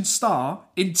Station star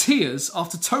in tears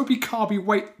after Toby Carvery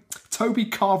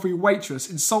waitress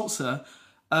insults her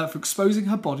for exposing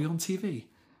her body on TV.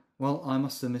 Well, I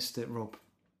must have missed it, Rob.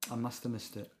 I must have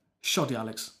missed it. Shoddy,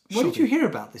 Alex. Where did you hear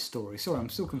about this story? Sorry, I'm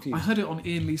still confused. I heard it on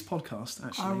Ian Lee's podcast,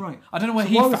 actually. Oh, right. I don't know where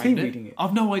why was found he reading it?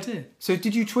 I've no idea. So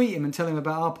did you tweet him and tell him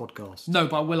about our podcast? No,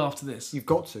 but I will after this. You've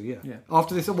got to, yeah.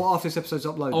 After this episode's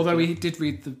uploaded. Although he did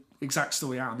read the exact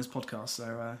story out on his podcast,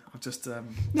 so I've just... no,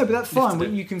 but that's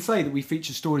fine. You can say that we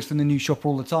feature stories from the News Shop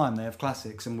all the time. They have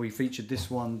classics, and we featured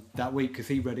this one that week because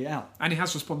he read it out. And he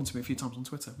has responded to me a few times on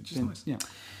Twitter, which is nice. Yeah.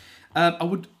 I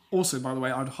would also, by the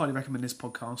way, I'd highly recommend this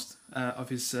podcast of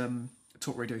his...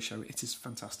 talk radio show. It is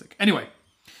fantastic. Anyway,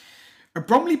 a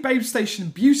Bromley Babe Station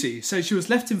beauty says she was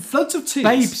left in floods of tears.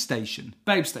 Babe Station?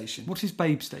 Babe Station. What is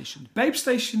Babe Station? Babe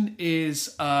Station is...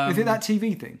 Is it that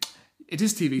TV thing? It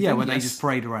is TV. Yeah, where they just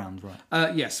parade around,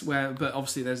 right? Yes, but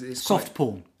obviously it's soft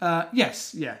porn.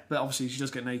 Yes, yeah, but obviously she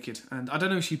does get naked, and I don't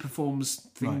know if she performs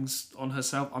things on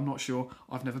herself. I'm not sure.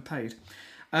 I've never paid.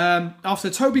 After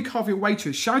Toby Carvery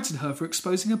waitress shouted at her for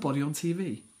exposing her body on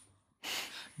TV.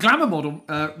 Glamour model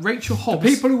Rachel Hobbs.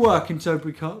 The people who work in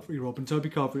Toby Carvery, Rob, and Toby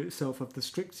Carvery itself have the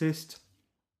strictest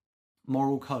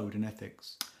moral code and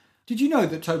ethics. Did you know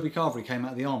that Toby Carvery came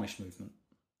out of the Amish movement?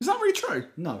 Is that really true?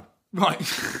 No. Right.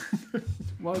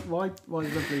 Why did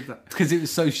I believe that? Because it was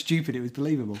so stupid, it was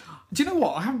believable. Do you know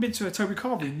what? I haven't been to a Toby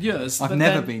Carvery in years. I've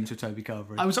never been to a Toby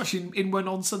Carvery. I was actually in one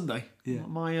on Sunday. Yeah.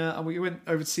 We went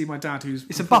over to see my dad, who's...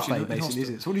 It's a buffet, basically, is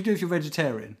it? So what do you do if you're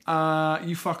vegetarian?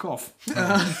 You fuck off.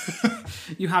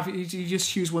 You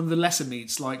just choose one of the lesser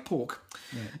meats, like pork.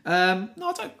 Yeah. No,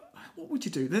 I don't... What would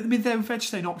you do? I mean, there are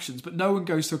vegetarian options, but no one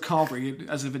goes to a carvery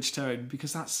as a vegetarian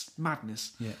because that's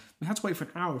madness. Yeah. We had to wait for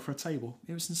an hour for a table.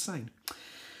 It was insane.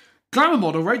 Glamour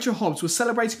model Rachel Hobbs was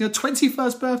celebrating her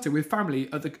 21st birthday with family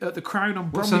at the Crown on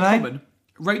Bromley Common.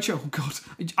 Rachel, oh God,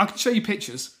 I can show you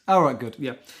pictures. All right, good.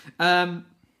 Yeah.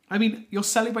 I mean, you're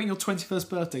celebrating your 21st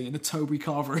birthday in a Toby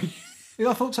Carvery.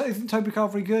 I thought, isn't Toby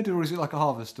Carvery good, or is it like a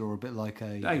Harvester, or a bit like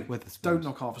a Witherspoon? Don't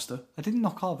knock Harvester. I didn't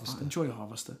knock Harvester. I enjoy a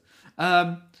Harvester.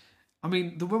 I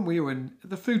mean, the one we were in,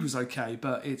 the food was okay,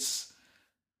 but it's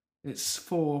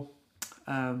for...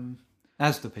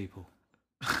 Asda people.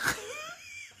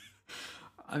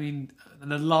 I mean,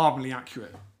 an alarmingly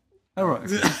accurate. All right.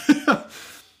 Okay.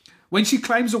 When she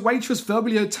claims a waitress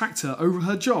verbally attacked her over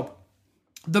her job.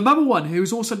 The mother one, who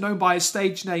is also known by a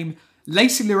stage name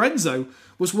Lacey Lorenzo,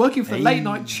 was working for the late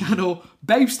night channel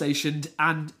Babe Station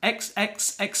and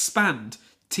XX Expand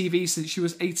TV since she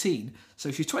was 18.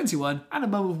 So she's 21 and a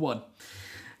mum of one.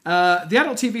 The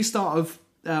adult TV star of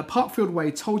Parkfield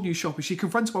Way told New Shopper she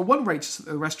confronted by one waitress at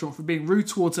the restaurant for being rude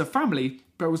towards her family,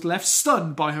 but was left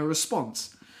stunned by her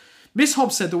response. Miss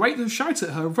Hobbs said the waitress shouted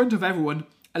at her in front of everyone,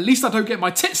 "At least I don't get my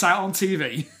tits out on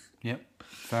TV." Yep,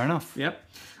 fair enough. Yep.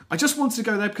 I just wanted to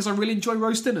go there because I really enjoy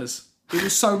roast dinners. It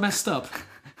was so messed up.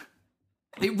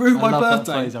 It ruined my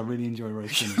birthday. That phrase, I really enjoy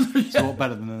roast dinners. It's a lot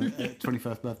better than a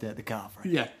 21st birthday at the Carvery.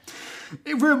 Yeah.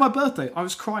 It ruined my birthday. I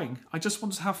was crying. I just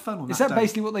wanted to have fun on that Is that day.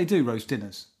 basically what they do, roast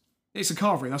dinners? It's a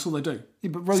carvery, that's all they do.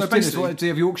 Yeah, but roast dinners, what, do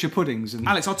you have Yorkshire puddings? And...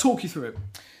 Alex, I'll talk you through it.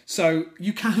 So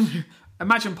you can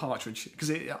imagine partridge, because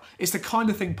it's the kind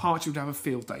of thing partridge would have a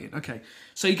field day in. Okay,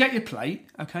 so you get your plate,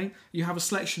 okay? You have a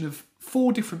selection of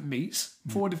 4 different meats,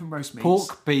 4 different roast meats.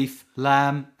 Pork, beef,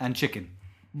 lamb and chicken.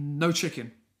 No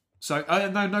chicken. So,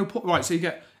 no pork. Right, so you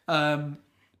get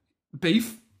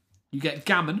beef, you get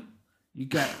gammon, you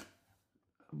get...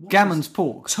 Gammon's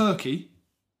pork. Turkey.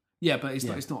 Yeah, but it's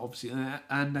not obviously.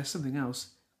 And there's something else.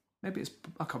 Maybe it's...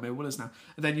 I can't remember what it is now.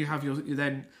 And then you have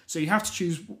so you have to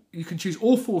choose... You can choose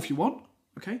all 4 if you want.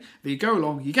 Okay? Then you go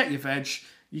along, you get your veg,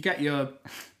 you get your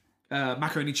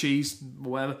macaroni cheese,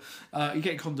 or whatever. You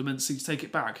get your condiments, so you take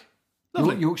it back.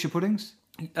 Lovely. Yorkshire puddings?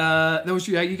 You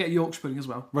get Yorkshire pudding as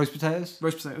well. Roast potatoes?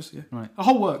 Roast potatoes, yeah. Right. A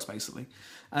whole works, basically.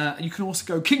 And you can also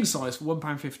go king size for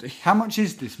 £1.50. How much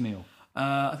is this meal?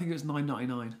 I think it was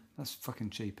 $9.99. That's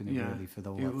fucking cheap, isn't it, really, for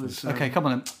the whole was, okay, come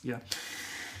on Yeah.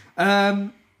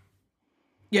 then.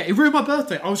 Yeah, it ruined my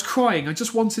birthday. I was crying. I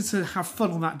just wanted to have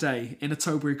fun on that day in a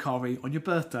Toby Carvery on your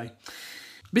birthday.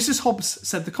 Mrs. Hobbs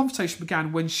said the conversation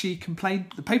began when she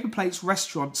complained the Paper Plates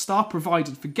restaurant staff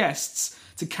provided for guests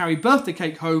to carry birthday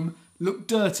cake home looked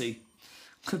dirty.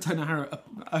 I don't know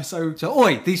how... So,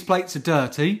 oi, these plates are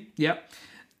dirty. Yep.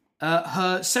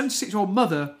 Her 76-year-old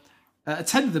mother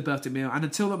attended the birthday meal and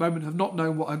until that moment have not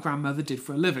known what her grandmother did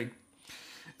for a living.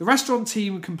 The restaurant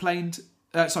team complained...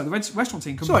 the restaurant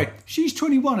team complained... Sorry, she's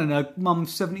 21 and her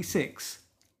mum's 76.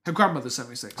 Her grandmother's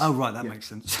 76. Oh, right, that makes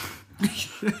sense.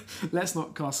 Let's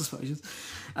not cast aspersions.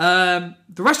 The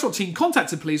restaurant team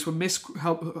contacted police when Miss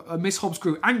Hobbs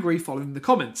grew angry following the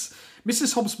comments.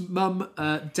 Mrs. Hobbs' mum,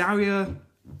 Daria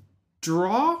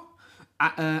Dra,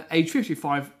 age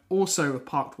 55, also of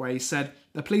Parkway, said,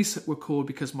 "The police were called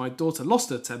because my daughter lost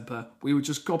her temper. We were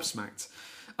just gobsmacked."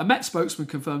 A Met spokesman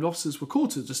confirmed officers were called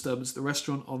to the disturbance at the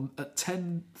restaurant at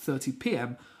 10:30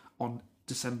 p.m. on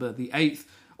December the 8th.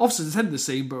 Officers attended the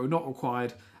scene but were not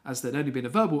required as there'd only been a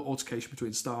verbal altercation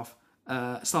between staff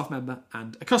member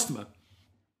and a customer.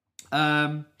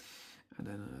 And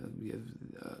then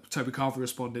Toby Carvery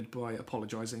responded by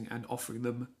apologising and offering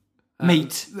them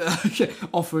meat.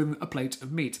 Offering a plate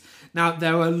of meat. Now,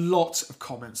 there are a lot of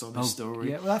comments on this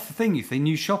story. Yeah, well, that's the thing, you think,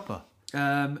 new shopper.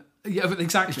 Yeah, but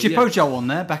exactly. Is Chipojo on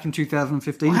there back in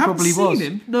 2015? I haven't Probably seen was.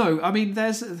 him. No, I mean,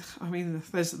 there's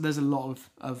a lot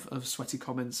of sweaty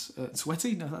comments.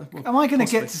 Sweaty? No. Well, Am I going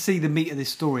to get to see the meat of this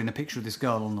story in a picture of this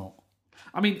girl or not?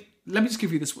 I mean, let me just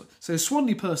give you this one. So,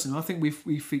 Swanley person, I think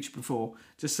we've featured before,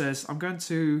 just says, I'm going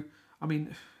to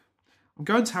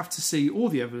have to see all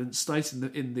the evidence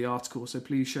stated in the article. So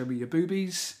please show me your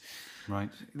boobies. Right.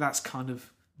 That's kind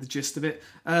of the gist of it.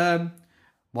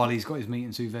 While he's got his meat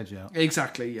and sous veg out.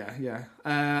 Exactly, yeah.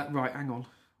 Right, hang on.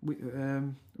 I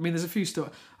mean, there's a few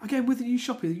stories. Again, with the new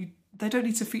shopping, they don't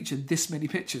need to feature this many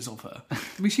pictures of her. I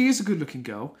mean, she is a good-looking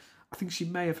girl. I think she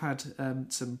may have had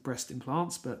some breast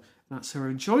implants, but that's her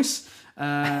own choice.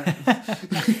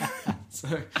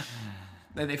 So,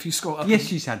 then if you scroll up... Yes,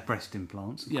 she's had breast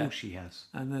implants. Of course she has.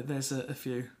 And there's a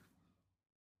few.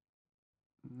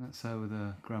 That's her with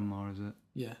her grandma, is it?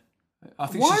 Yeah. I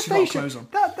think she's got clothes on.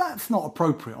 That's not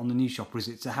appropriate on the News Shopper, is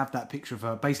it? To have that picture of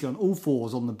her basically on all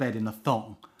fours on the bed in a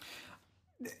thong.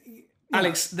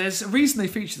 Alex, there's a reason they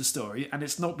feature the story, and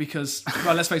it's not because...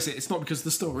 Well, let's face it, it's not because of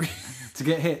the story. To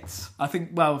get hits? I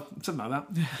think, well, something like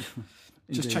that.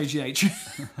 Just change the H.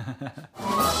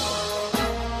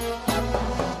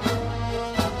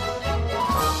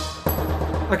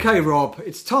 Okay, Rob,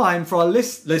 it's time for our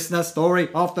listener story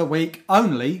of the week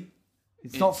only.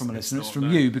 It's not from a listener, it's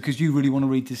from you, because you really want to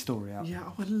read this story out. Yeah,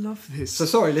 I love this. So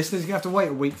sorry, listeners, you have to wait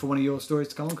a week for one of your stories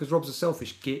to come on, because Rob's a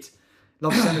selfish git.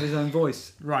 Loves the sound of his own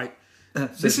voice. Right.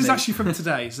 This is actually from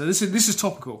today, so this is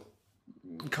topical,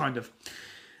 kind of.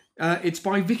 It's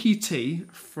by Vicky T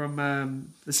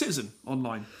from The Citizen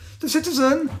online. The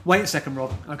Citizen? Wait a second,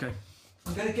 Rob. Okay.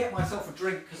 I'm going to get myself a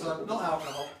drink, because I'm not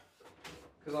alcohol.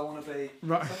 Because I want to be...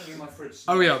 Right. Something in my fridge.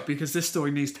 Oh yeah, because this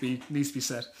story needs to be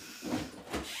said.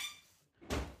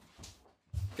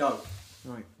 Go.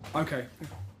 Right. Okay.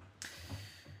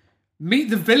 Meet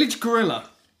the village gorilla.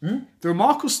 The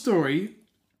remarkable story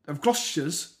of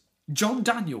Gloucestershire's John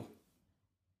Daniel.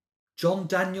 John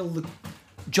Daniel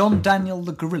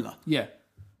the gorilla. Yeah.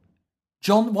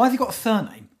 John, why have you got a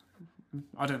surname?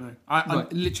 I don't know. I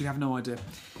literally have no idea.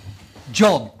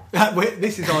 John.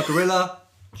 This is our gorilla.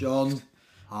 John.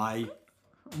 Hi.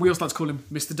 We also like to call him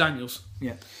Mr. Daniels.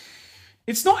 Yeah.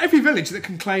 It's not every village that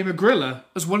can claim a gorilla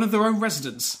as one of their own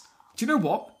residents. Do you know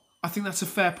what? I think that's a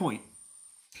fair point.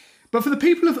 But for the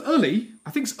people of Uli, I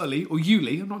think it's Uli or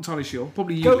Uli, I'm not entirely sure,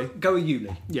 probably Uli. Go with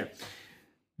Uli. Yeah.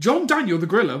 John Daniel the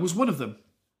gorilla was one of them.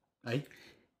 Hey.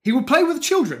 He would play with the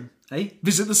children,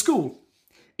 visit the school,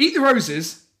 eat the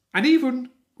roses, and even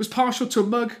was partial to a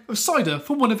mug of cider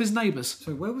from one of his neighbours.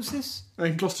 So where was this?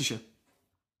 In Gloucestershire.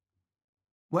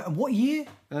 What year?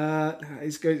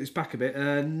 It's back a bit.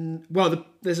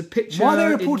 There's a picture Why are they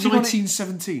in reporting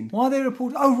 1917. Why are they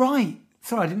reporting... Oh, right.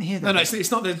 Sorry, I didn't hear that. No,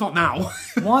 it's not now.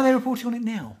 Why are they reporting on it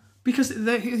now? Because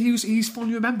he's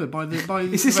fondly remembered by the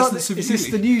is this residents of Uli. Is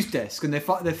this the news desk and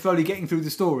they're slowly getting through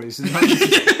the stories?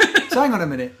 So hang on a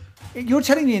minute. You're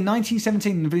telling me in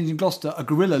 1917 in the village in Gloucester, a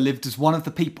gorilla lived as one of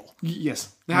the people?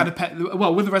 Yes. They had a pet...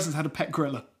 Well, one of the residents had a pet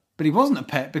gorilla. But he wasn't a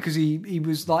pet because he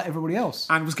was like everybody else.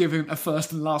 And was given a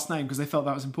first and last name because they felt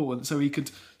that was important. So he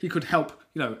could help,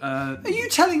 Are you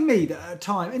telling me that at a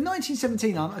time... In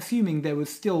 1917, I'm assuming there was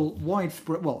still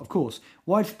widespread... Well, of course,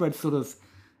 widespread sort of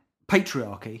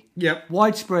patriarchy. Yep.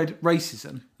 Widespread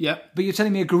racism. Yep. But you're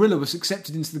telling me a gorilla was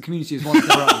accepted into the community as one of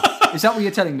their own. Is that what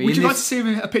you're telling me? Would you like to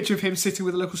see a picture of him sitting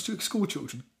with the local school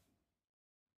children?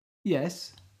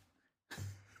 Yes.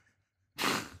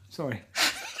 Sorry.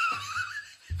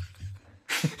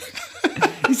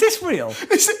 Is this real?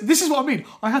 This is what I mean.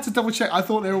 I had to double check. I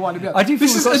thought they were winding me up. I do feel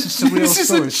this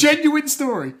is a genuine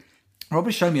story.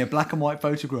 Robert showed me a black and white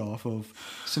photograph of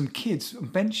some kids on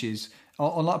benches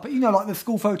on like the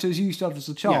school photos you used to have as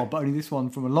a child, but only this one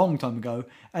from a long time ago.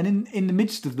 And in the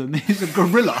midst of them is a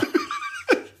gorilla.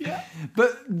 Yeah.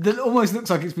 But that almost looks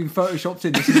like it's been photoshopped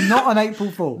in. This is not an April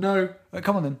Fool. No.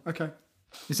 Come on then. Okay.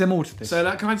 Is there more to this? So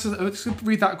let's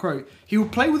read that quote. He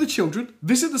would play with the children,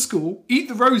 visit the school, eat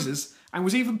the roses, and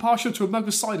was even partial to a mug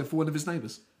of cider for one of his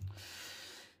neighbours.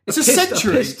 It's a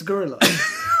century. A pissed gorilla.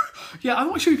 Yeah, I'm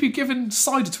not sure if you've given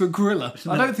cider to a gorilla.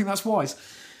 No. I don't think that's wise.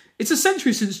 It's a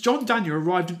century since John Daniel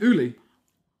arrived in Uli.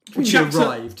 He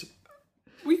arrived?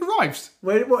 Well, he arrived.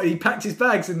 What, he packed his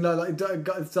bags and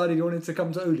decided he wanted to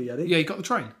come to Uli, had he? Yeah, he got the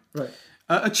train. Right.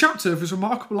 A chapter of his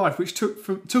remarkable life which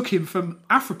took him from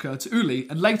Africa to Uli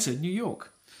and later New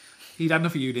York. He'd had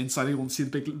enough of Uli and decided he wanted to see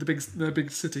the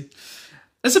big city.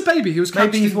 As a baby, he was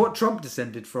captured... Maybe he's what Trump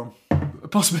descended from.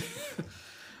 Possibly.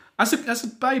 As a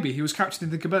baby, he was captured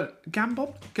in the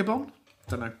Gabon?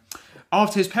 Don't know.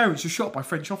 After his parents were shot by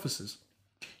French officers.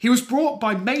 He was brought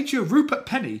by Major Rupert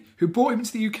Penny, who brought him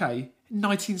to the UK in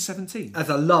 1917. As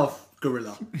a love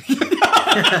gorilla.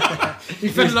 He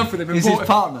fell in love with him and He's his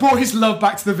partner. brought his love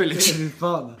back to the village. He's his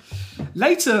partner.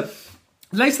 Later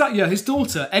that year, his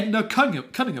daughter, Edna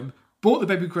Cunningham, brought the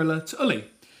baby gorilla to Ully.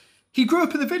 He grew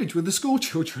up in the village with the school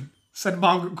children, said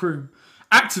Margaret Groom,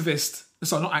 archivist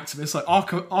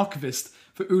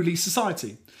for Ully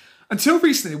Society. Until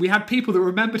recently, we had people that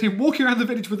remembered him walking around the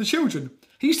village with the children.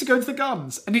 He used to go into the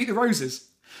gardens and eat the roses.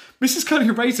 Mrs.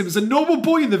 Cunningham raised him as a normal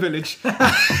boy in the village.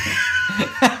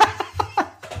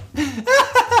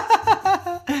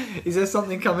 Is there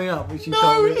something coming up which you No,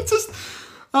 can't read? it's just...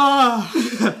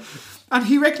 And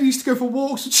he regularly used to go for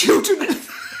walks with children.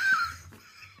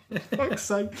 Fuck's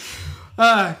sake.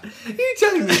 Are you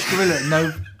telling me this gorilla?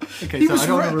 No. Okay, so I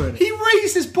don't want to ruin it. He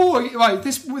raised this boy, right,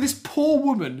 this poor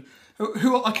woman,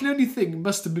 who I can only think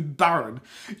must have been barren,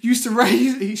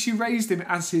 she raised him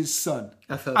as his son.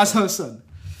 As her son.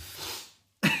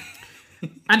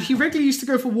 And he regularly used to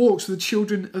go for walks with the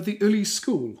children of the Ully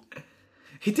school.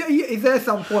 Is there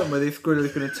some point where this gorilla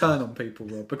is going to turn on people,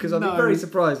 Rob? Because I'd be very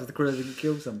surprised if the gorilla didn't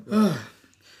kill somebody.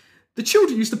 The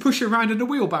children used to push him around in a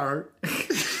wheelbarrow.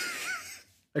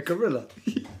 A gorilla?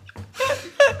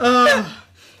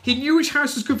 He knew which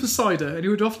house was good for cider, and he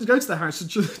would often go to the house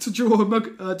to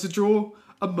draw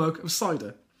a mug of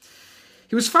cider.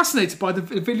 He was fascinated by the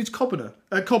village cobbler,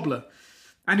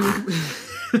 and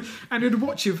he would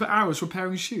watch him for hours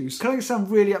repairing shoes. Can I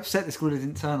sound really upset this gorilla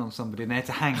didn't turn on somebody and they had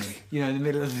to hang him, in the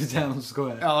middle of the town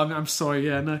square? Oh, I'm sorry,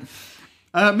 yeah, no.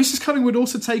 Mrs. Cunningham would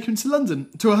also take him to London,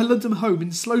 to her London home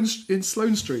in Sloane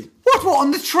Street. What,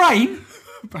 on the train?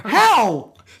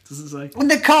 How? Doesn't say. In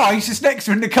the car, he's just next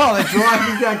to her in the car, they're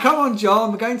driving down. Come on,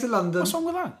 John, we're going to London. What's wrong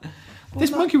with that? This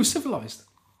monkey was civilised.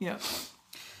 Yeah.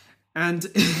 And...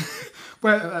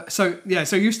 So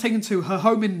he was taken to her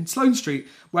home in Sloane Street,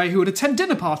 where he would attend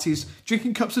dinner parties,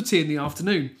 drinking cups of tea in the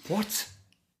afternoon. What?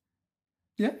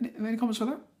 Yeah, any comments for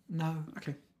that? No.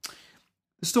 Okay.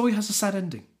 The story has a sad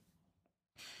ending.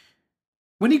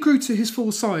 When he grew to his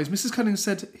full size, Mrs. Cunningham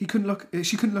said she couldn't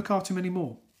look after him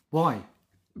anymore. Why?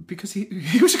 Because he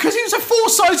was a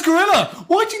full-size gorilla.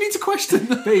 Why do you need to question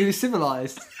that? But he was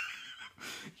civilised.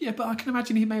 Yeah, but I can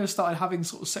imagine he may have started having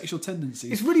sort of sexual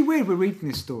tendencies. It's really weird we're reading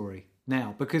this story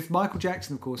now, because Michael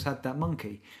Jackson, of course, had that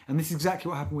monkey, and this is exactly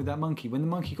what happened with that monkey. When the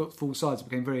monkey got full size, it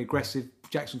became very aggressive.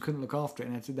 Jackson couldn't look after it,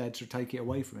 and they had to take it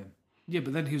away from him. Yeah,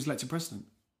 but then he was elected president.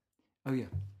 Oh yeah.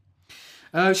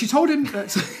 She told him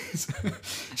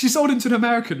she sold him to an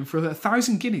American for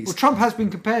 1,000 guineas. Well, Trump has been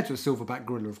compared to a silverback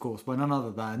gorilla, of course, by none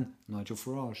other than Nigel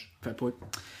Farage. Fair point.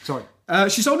 Sorry.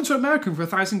 She sold him to an American for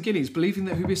 1,000 guineas, believing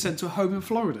that he'd be sent to a home in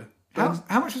Florida.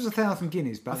 How much was 1,000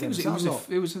 guineas back then?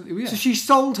 It was. So she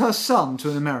sold her son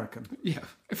to an American? Yeah,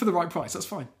 for the right price, that's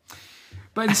fine.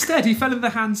 But instead, he fell in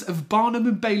the hands of Barnum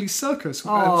and Bailey Circus,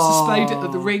 displayed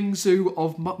at the Ring Zoo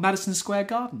of Madison Square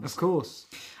Gardens. Of course.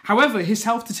 However, his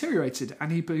health deteriorated,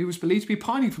 and he was believed to be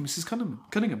pining for Mrs.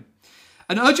 Cunningham.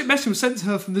 An urgent message was sent to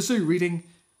her from the zoo, reading,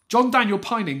 "John Daniel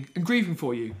pining and grieving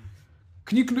for you.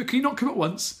 Can you not come at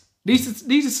once?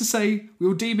 Needless to say, we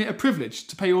will deem it a privilege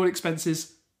to pay all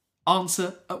expenses.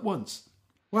 Answer at once."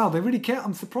 Wow, they really care.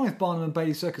 I'm surprised Barnum and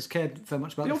Bailey Circus cared so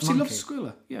much about this monkey. He obviously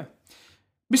loves Squilla, yeah.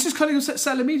 Mrs. Cunningham set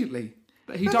sail immediately,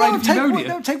 but he died of pneumonia.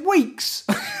 That would take weeks.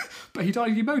 But he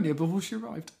died of pneumonia before she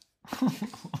arrived.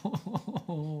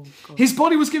 Oh, his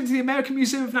body was given to the American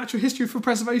Museum of Natural History for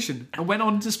preservation and went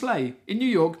on display in New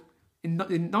York in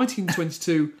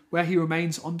 1922, where he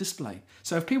remains on display.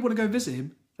 So if people want to go visit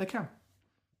him, they can.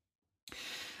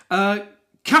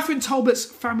 Catherine Talbot's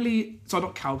family... Sorry,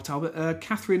 not Cal Talbot.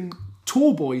 Catherine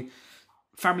Talboy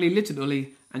family lived in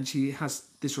Ully, and she has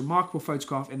this remarkable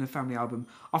photograph in her family album.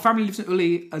 Our family lived in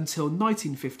Ully until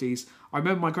 1950s. I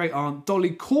remember my great aunt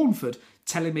Dolly Cornford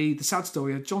telling me the sad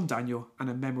story of John Daniel and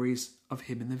her memories of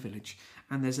him in the village.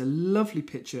 And there's a lovely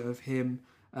picture of him,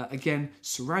 again,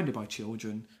 surrounded by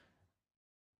children.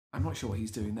 I'm not sure what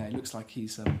he's doing there. It looks like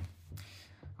he's,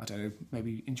 I don't know,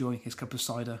 maybe enjoying his cup of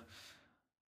cider.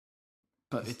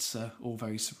 But it's all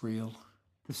very surreal.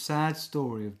 The Sad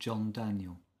Story of John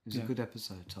Daniel is a good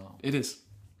episode title. It is.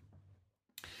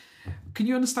 Can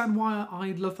you understand why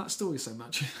I love that story so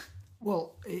much?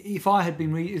 Well, if I had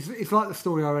been reading... It's like the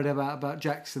story I read about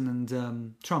Jackson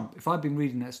and Trump. If I'd been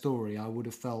reading that story, I would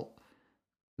have felt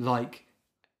like,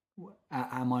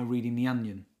 am I reading The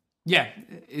Onion? Yeah.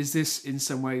 Is this in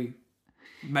some way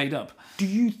made up? Do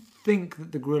you think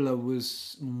that the gorilla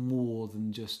was more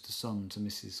than just a son to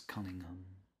Mrs. Cunningham?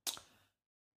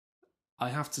 I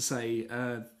have to say,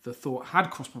 the thought had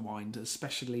crossed my mind,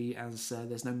 especially as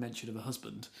there's no mention of a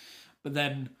husband. But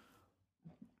then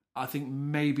I think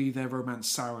maybe their romance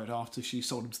soured after she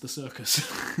sold him to the circus.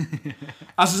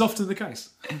 As is often the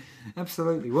case.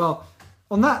 Absolutely. Well,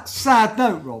 on that sad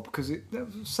note, Rob, because that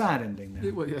was a sad ending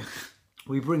there. Well, yeah.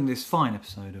 We bring this fine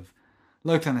episode of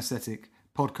Local Anaesthetic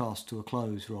podcast to a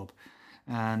close, Rob.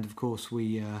 And, of course,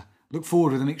 we look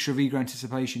forward with a mixture of eager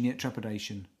anticipation yet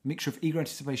trepidation.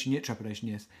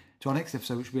 Yes. To our next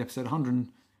episode, which will be episode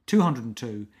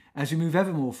 202. As we move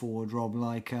ever more forward, Rob,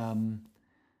 like a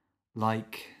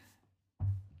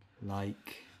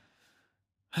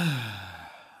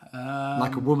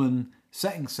woman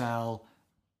setting sail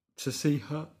to see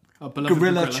her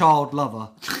gorilla child lover,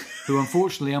 who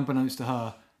unfortunately, unbeknownst to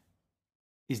her,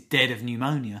 is dead of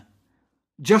pneumonia.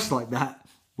 Just like that,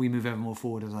 we move ever more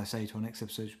forward, as I say, to our next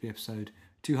episode, which will be episode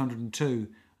 202.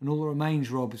 And all that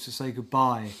remains, Rob, is to say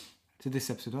goodbye to this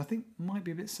episode. I think might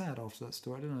be a bit sad after that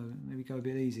story. I don't know. Maybe go a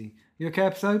bit easy. You okay,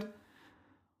 episode?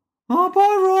 Oh,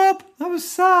 bye, Rob. That was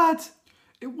sad.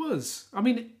 It was. I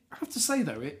mean, I have to say,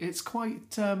 though, it's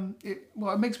quite... it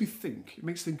makes me think. It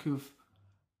makes me think of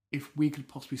if we could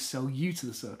possibly sell you to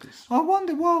the circus. I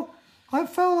wonder, well, I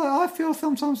feel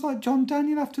sometimes like John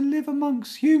Daniel have to live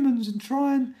amongst humans and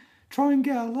try and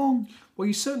get along. Well,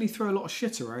 you certainly throw a lot of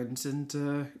shit around and,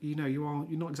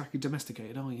 you're not exactly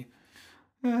domesticated, are you?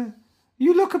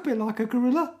 You look a bit like a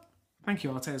gorilla. Thank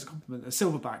you, I'll take it as a compliment. A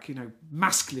silverback,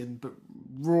 masculine but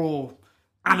raw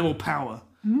animal power.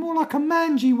 More like a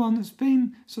mangy one that's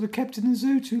been sort of kept in the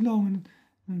zoo too long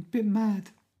and a bit mad.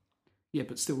 Yeah,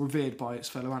 but still revered by its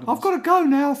fellow animals. I've got to go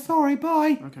now. Sorry,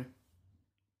 bye. Okay.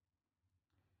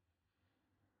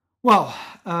 Well,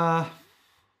 that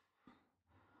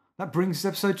brings this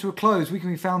episode to a close. We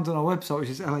can be found on our website, which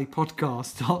is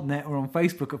lapodcast.net, or on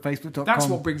Facebook at facebook.com. That's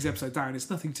what brings the episode down. It's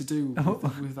nothing to do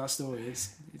with that story.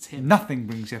 It's him. Nothing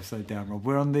brings the episode down, Rob.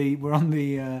 We're on the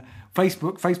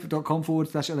Facebook,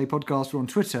 facebook.com/LA Podcast. We're on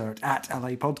Twitter at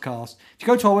LA Podcast. If you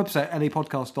go to our website,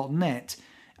 lapodcast.net,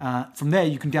 from there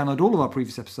you can download all of our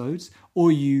previous episodes,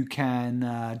 or you can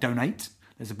donate.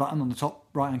 There's a button on the top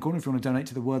right-hand corner if you want to donate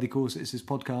to the worthy cause that is this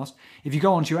podcast. If you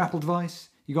go onto your Apple device,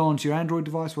 you go onto your Android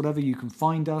device, whatever, you can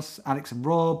find us, Alex and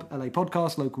Rob, LA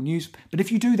Podcast, local news. But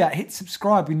if you do that, hit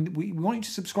subscribe. We want you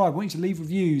to subscribe. We want you to leave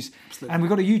reviews. Absolutely. And we've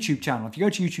got a YouTube channel. If you go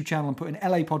to YouTube channel and put in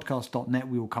lapodcast.net,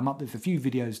 we will come up with a few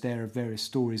videos there of various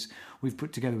stories we've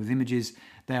put together with images.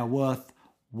 They are worth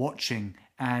watching.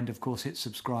 And, of course, hit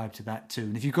subscribe to that too.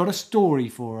 And if you've got a story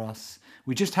for us,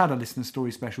 we just had a listener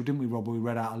story special, didn't we, Rob? We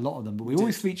read out a lot of them, but we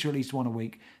always feature at least one a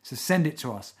week. So send it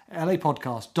to us,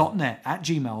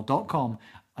 lapodcast.net@gmail.com.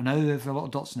 I know there's a lot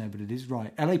of dots in there, but it is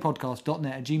right.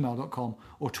 lapodcast.net@gmail.com,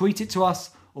 or tweet it to us,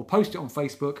 or post it on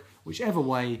Facebook. Whichever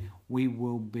way, we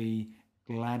will be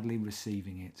gladly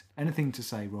receiving it. Anything to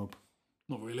say, Rob?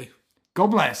 Not really. God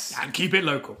bless. And keep it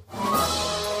local.